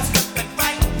 Let's whip it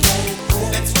right. Let it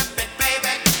rip. Let's whip it,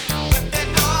 baby. Whip it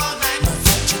all night. Now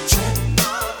let your trip.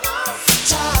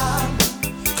 Child,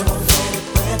 come on, let it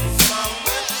rip. Come on,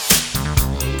 whip.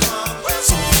 Come on, whip.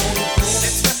 So let it rip.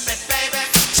 Let's whip it, baby.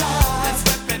 Child, let's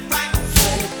whip it right.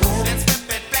 Let it rip. Let's whip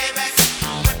it, baby.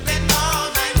 Whip it all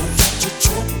night. Now let your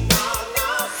trip.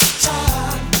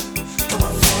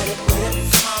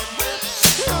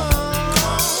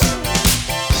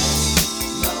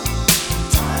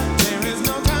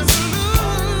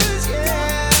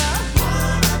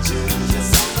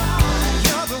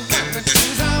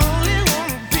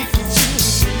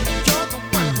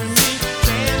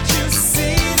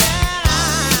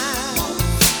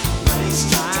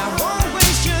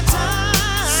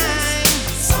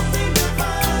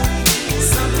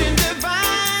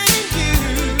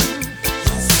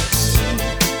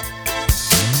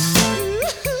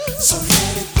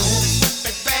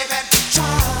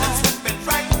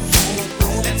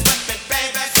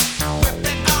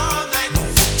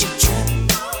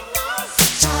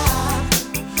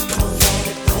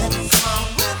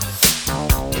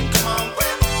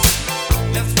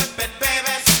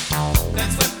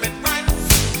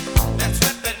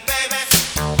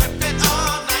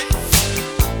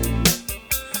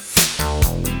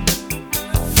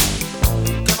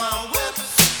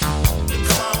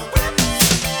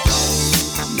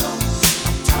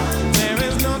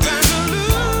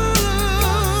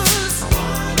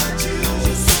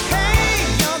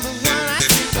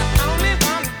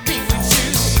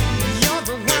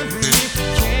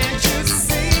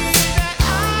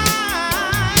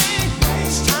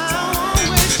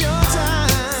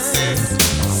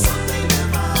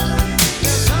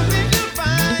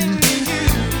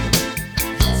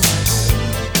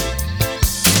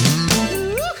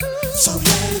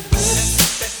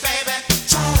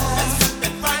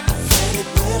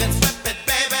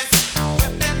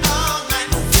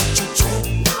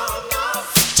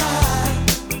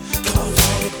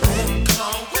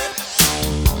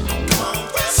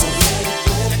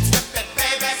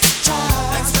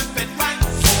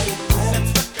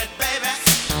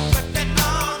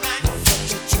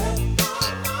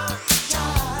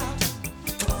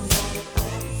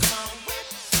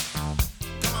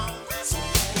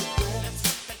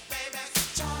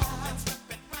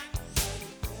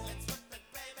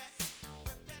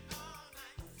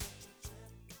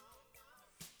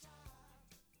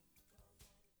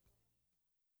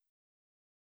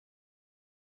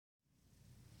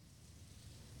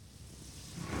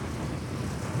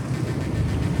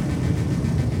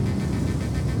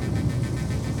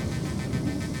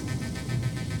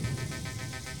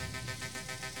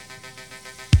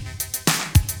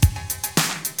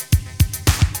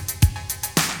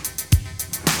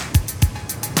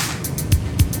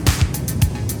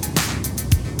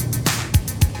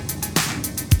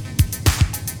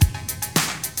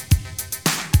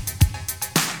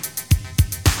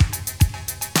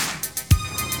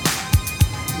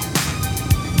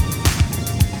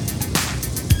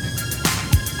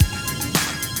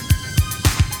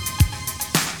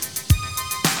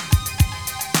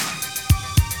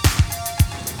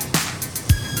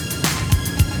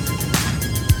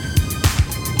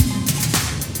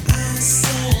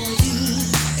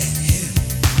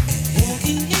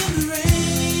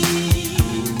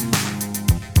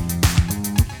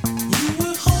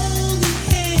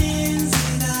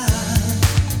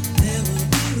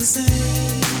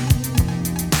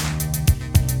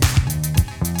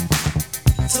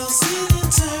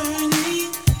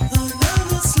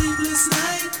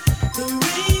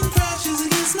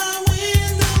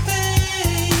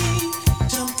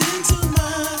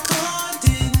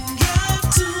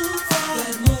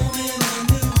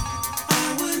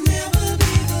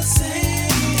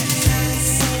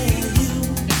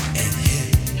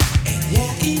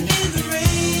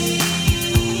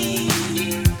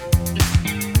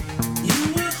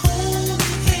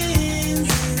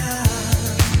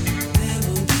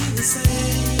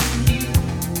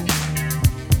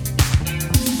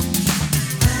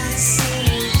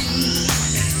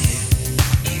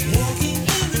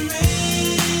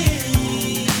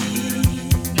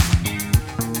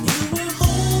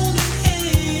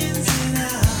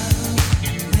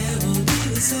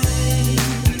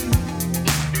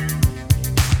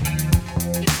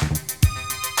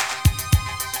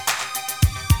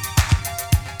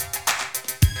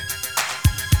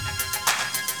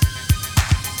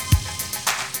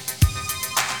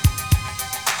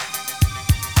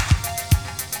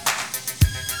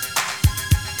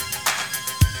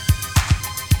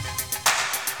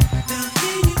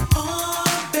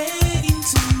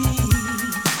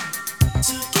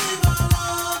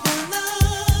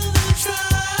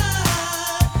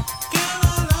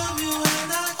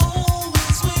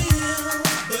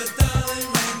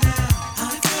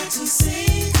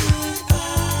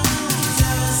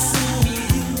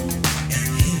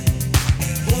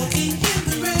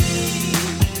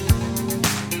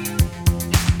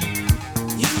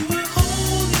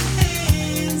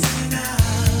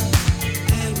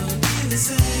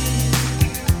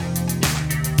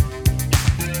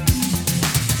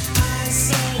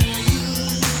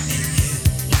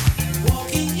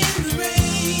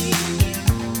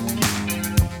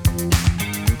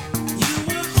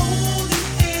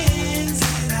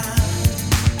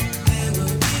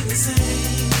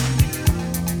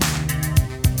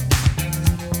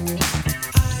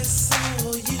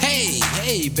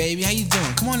 baby. How you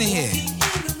doing? Come on in here.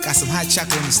 Got some hot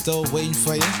chocolate on the stove waiting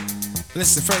for you.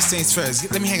 Listen, first things first.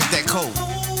 Let me hang up that coat.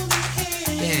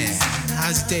 Yeah.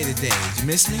 How's your day today? Did you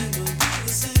miss me?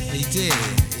 Oh, you did.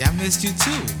 Yeah, I missed you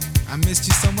too. I missed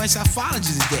you so much I followed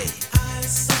you today.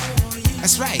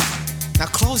 That's right. Now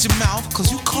close your mouth,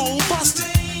 cause you cold busted.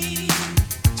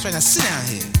 That's right, now sit down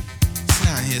here. Sit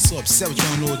down here, so upset with you,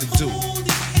 don't know what to do.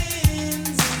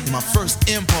 And my first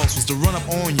impulse was to run up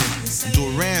on you and do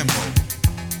a Rambo.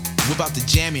 Whip out the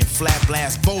jammy and flat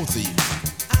blast both of you.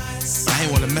 But I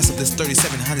ain't wanna mess up this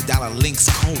 $3,700 Lynx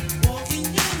coat.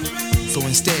 So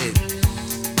instead,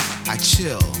 I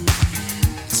chill.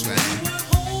 That's right.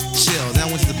 Chill. Then I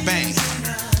went to the bank,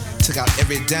 took out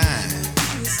every dime,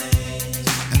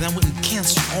 and then I went and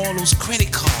canceled all those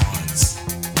credit cards.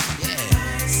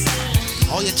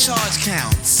 Yeah. All your charge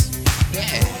counts.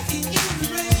 Yeah.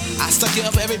 I stuck you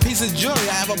up for every piece of jewelry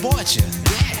I ever bought you.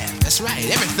 Yeah, that's right.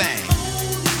 Everything.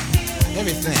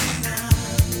 Everything.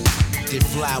 Did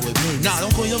fly with me. Nah,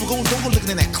 don't go looking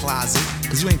in that closet,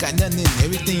 cause you ain't got nothing in there.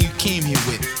 Everything you came here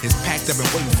with is packed up and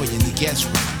waiting for you in the guest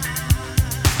room.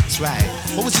 That's right.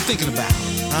 What was you thinking about?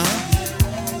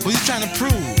 Huh? What you trying to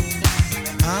prove?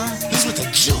 Huh? This with the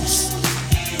juice.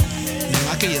 You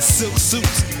know, I gave you silk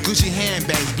suits, Gucci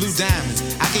handbags, blue diamonds.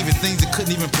 I gave you things that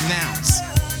couldn't even pronounce.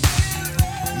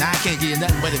 Now I can't give you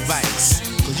nothing but advice,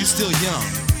 cause you still young.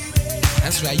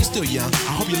 That's right, you still young.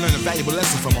 I hope you learn a valuable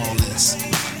lesson from all this.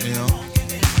 You know?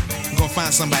 You're gonna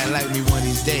find somebody like me one of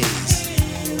these days.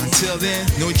 Until then,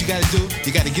 you know what you gotta do?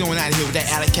 You gotta get on out of here with that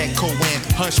alley cat coat wearing,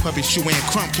 hush puppy shoe wearing,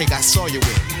 crumb cake I saw you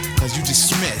with. Cause you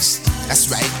dismissed.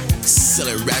 That's right.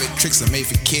 Silly rabbit tricks are made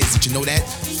for kids. Did you know that?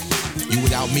 You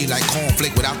without me like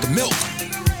cornflake without the milk.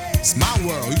 It's my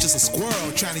world. You just a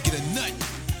squirrel trying to get a nut.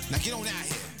 Now get on out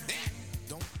of here.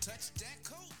 Don't touch that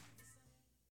coat.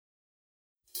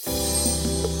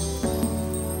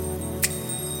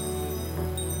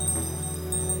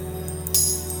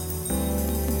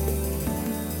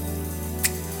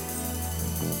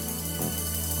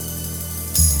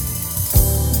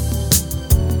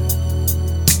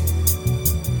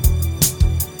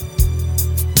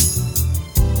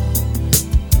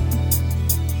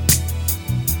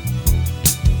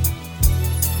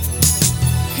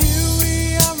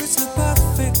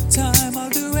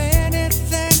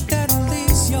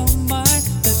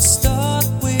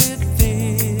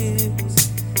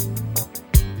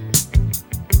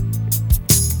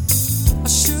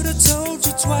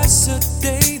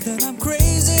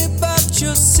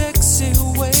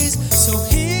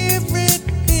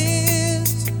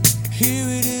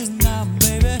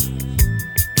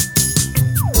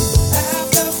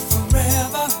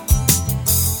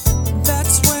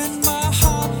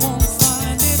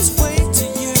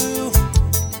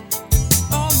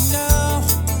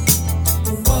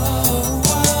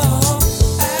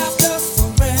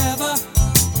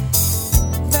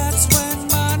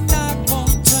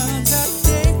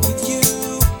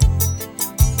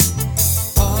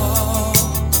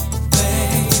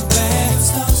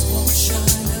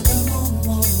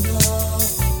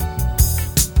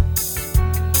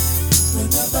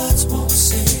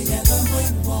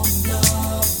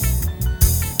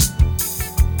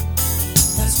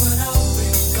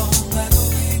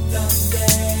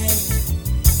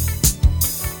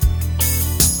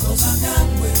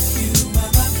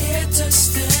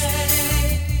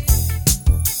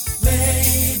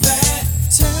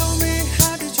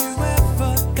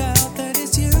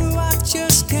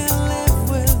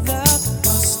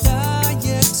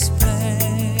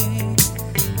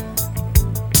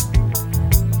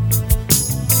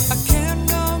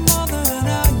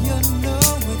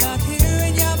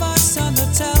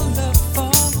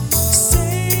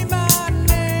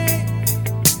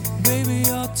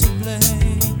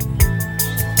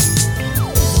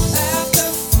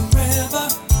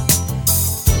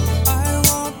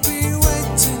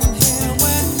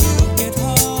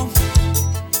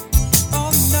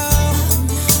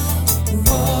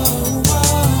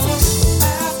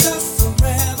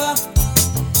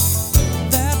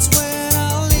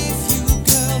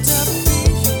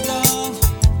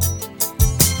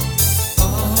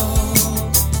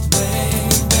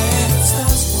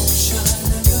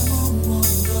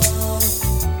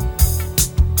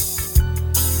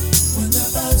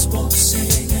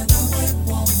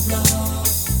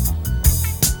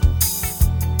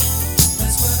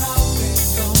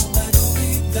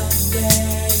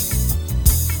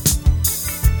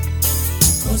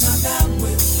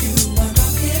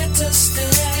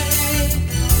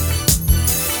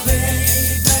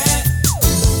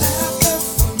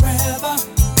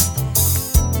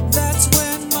 That's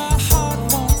when my heart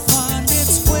won't find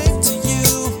its way to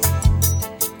you.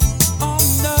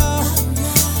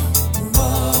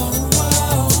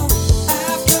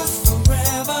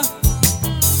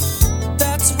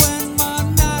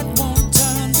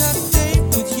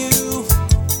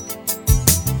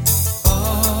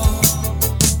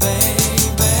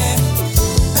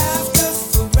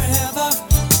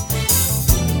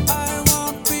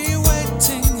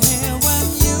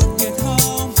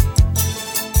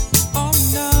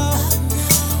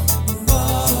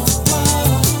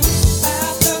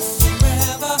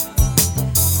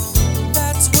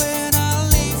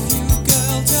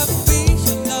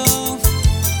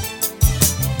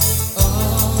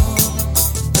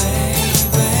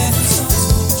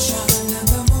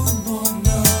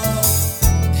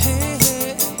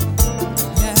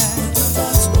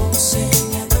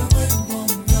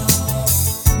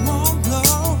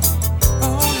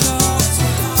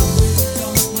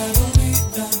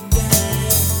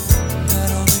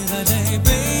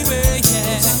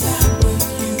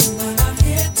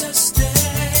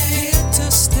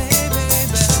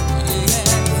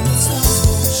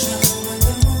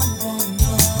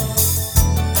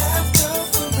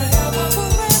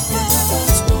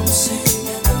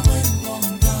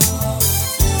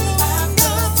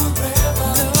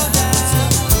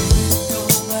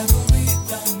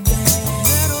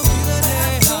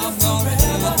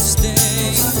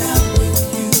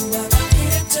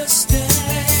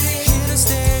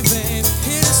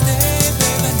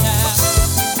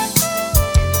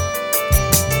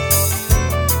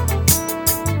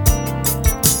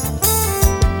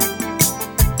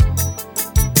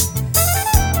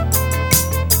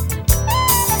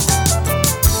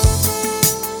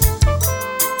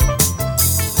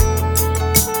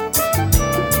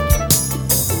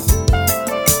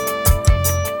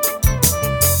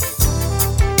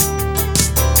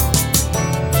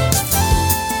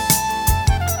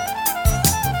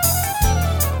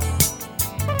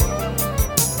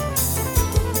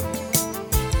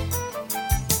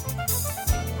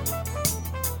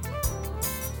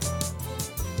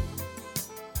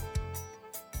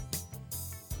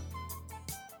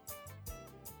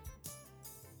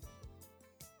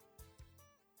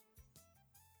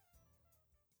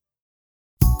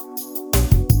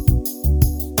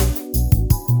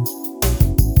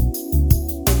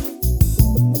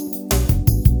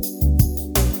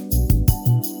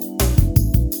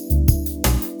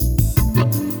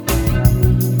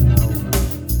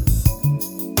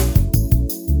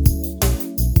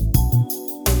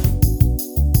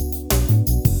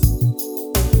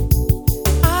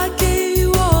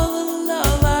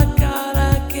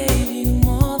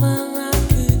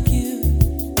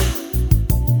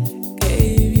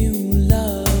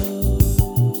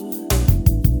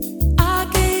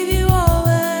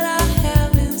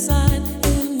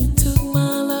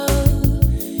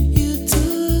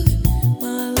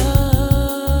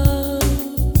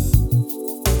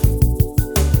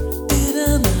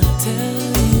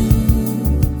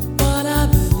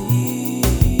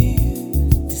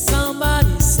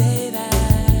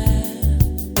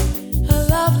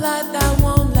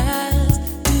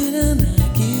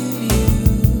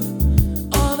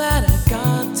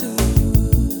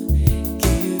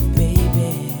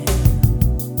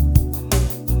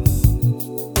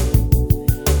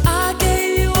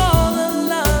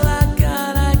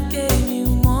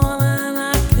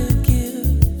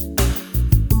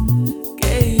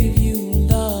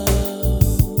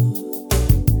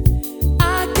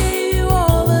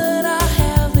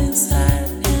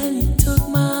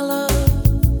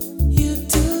 You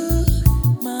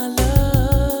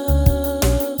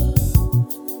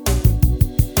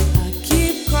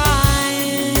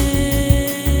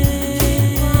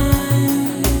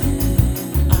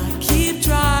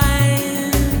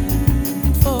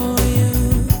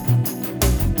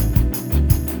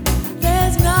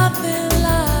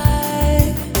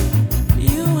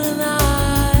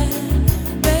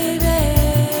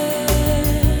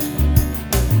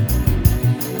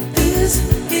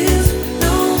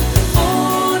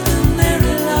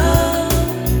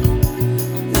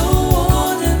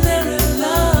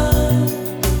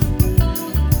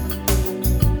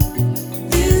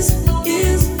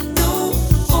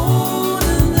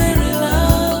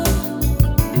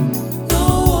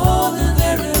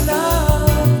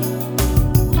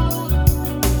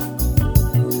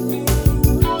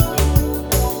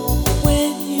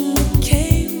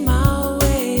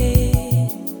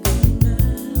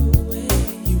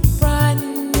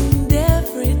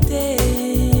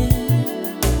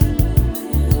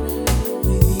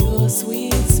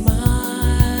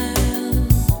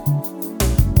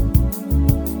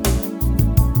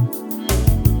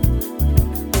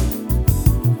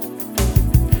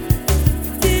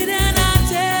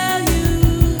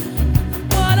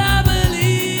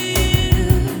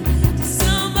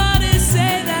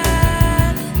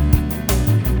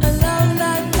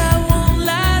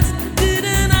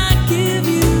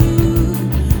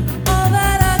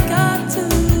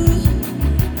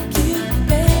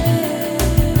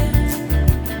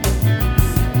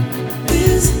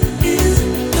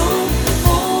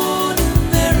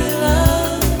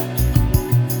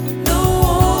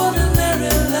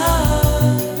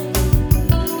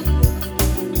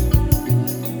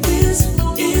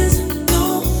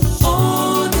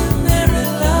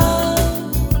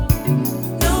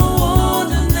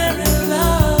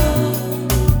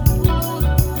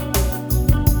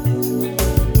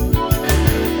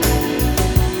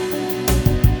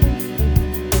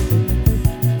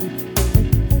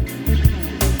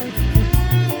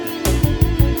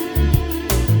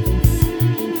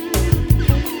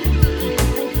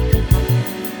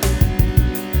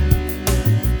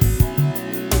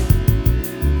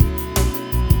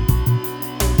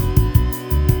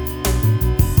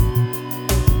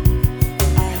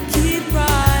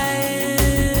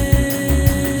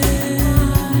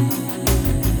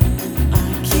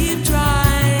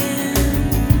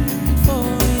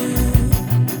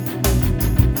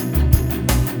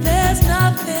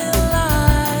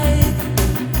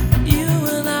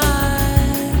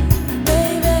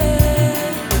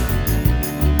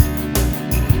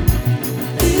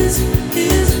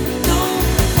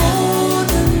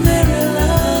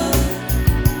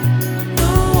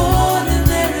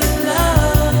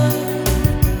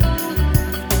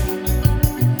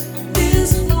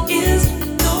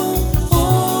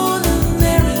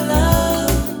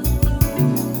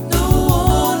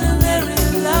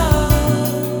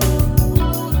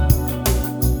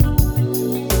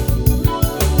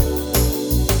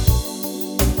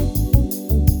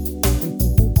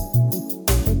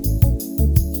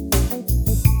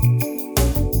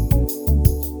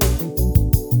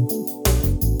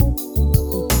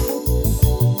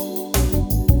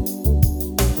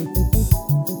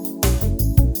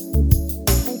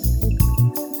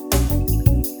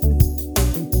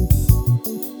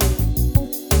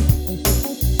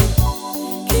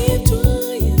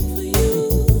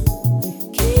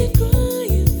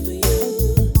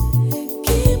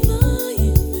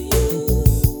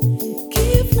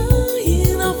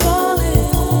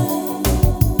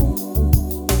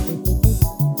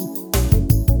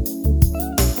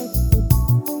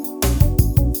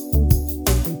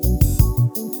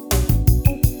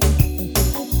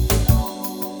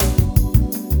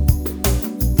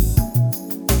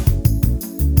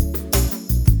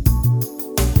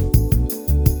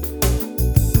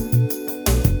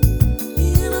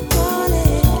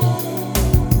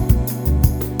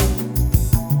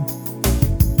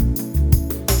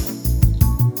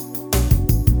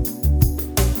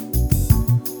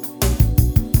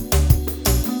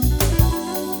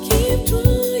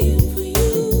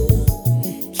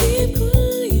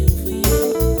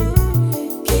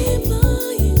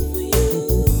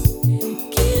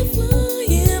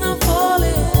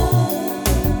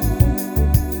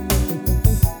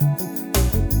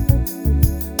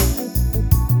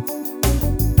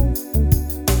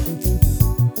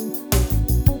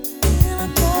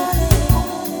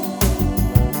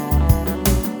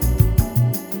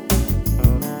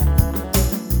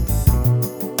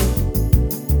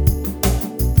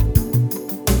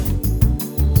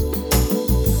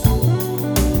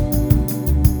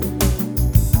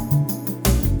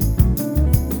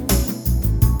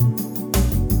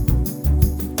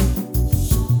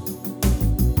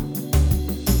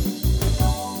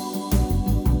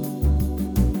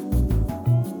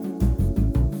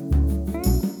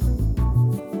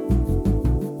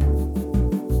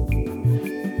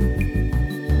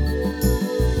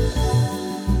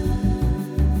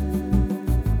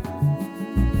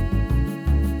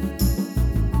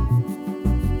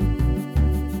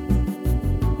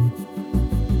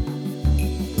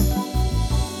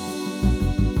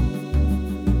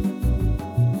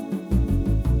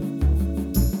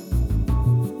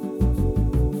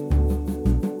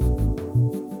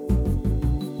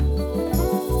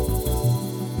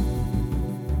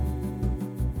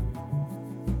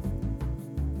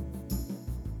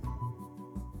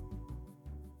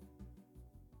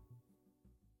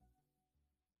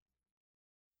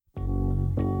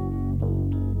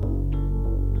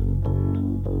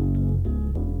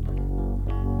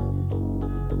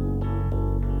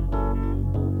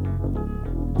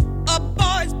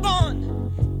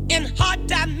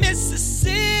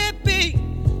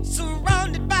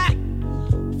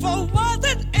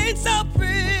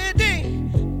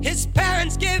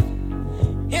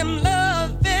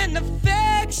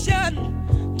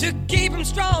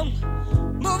on,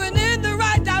 moving in the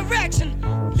right direction,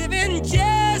 living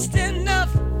just enough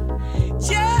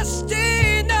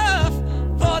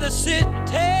for the city.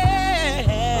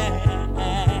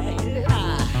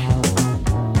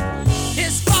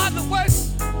 His father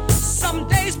works some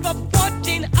days for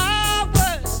 14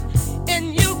 hours,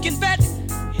 and you can bet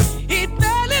he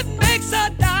barely makes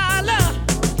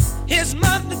 $1. His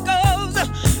mother goes to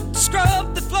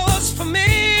scrub the floors for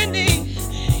many,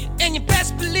 and you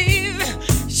best believe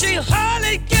she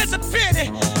hardly gets a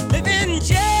penny, living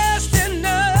just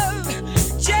enough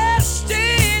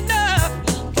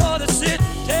for the city.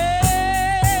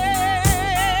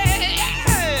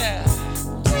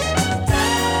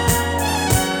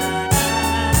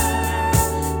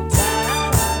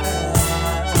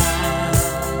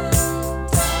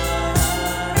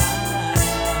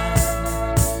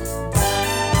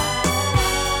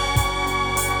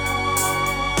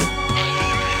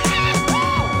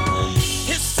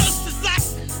 His sister's black,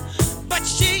 but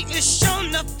she is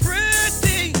shown up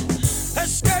pretty. Her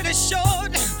skirt is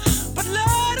short, but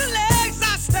Lord, her legs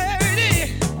are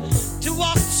sturdy. To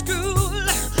walk to school,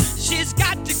 she's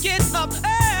got to get up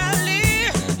early.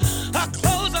 Her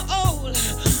clothes are old,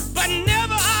 but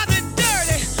never are they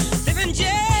dirty. Living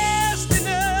just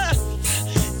enough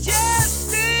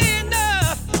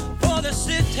for the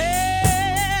city.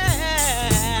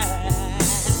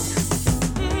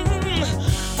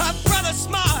 Her brother's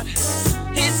smart,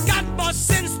 he's got more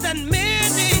sense than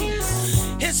many.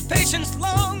 His patience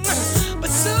long, but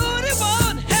soon he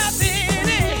won't have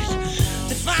any.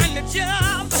 To find a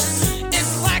job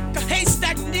is like a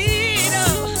haystack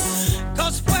needle,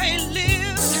 'cause where he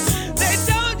lives, they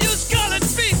don't use colored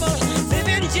people.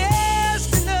 Living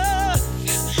just enough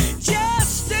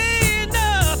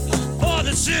for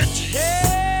the city.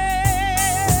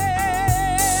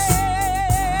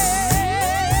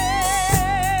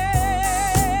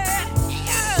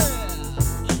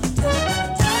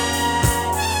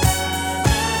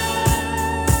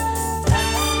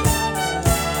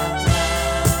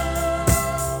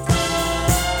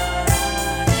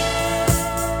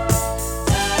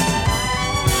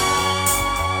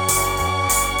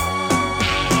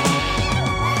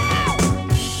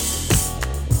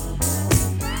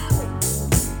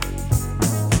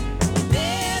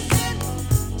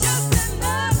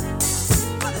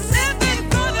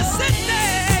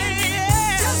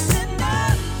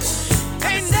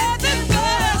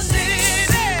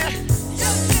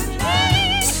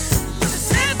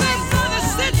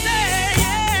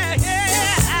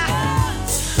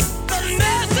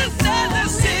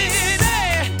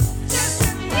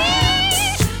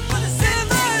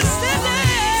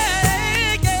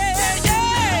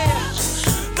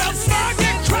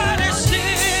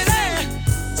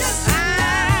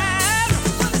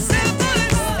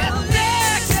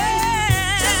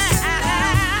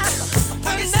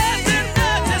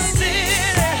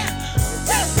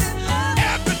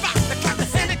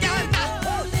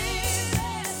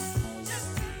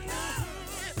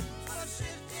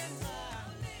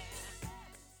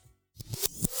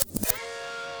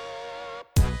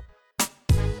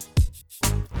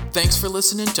 Thanks for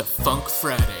listening to Funk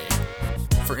Friday.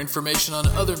 For information on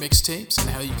other mixtapes and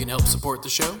how you can help support the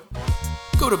show,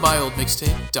 go to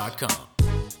myoldmixtape.com.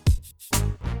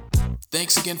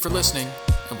 Thanks again for listening,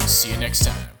 and we'll see you next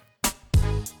time.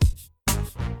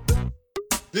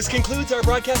 This concludes our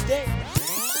broadcast day.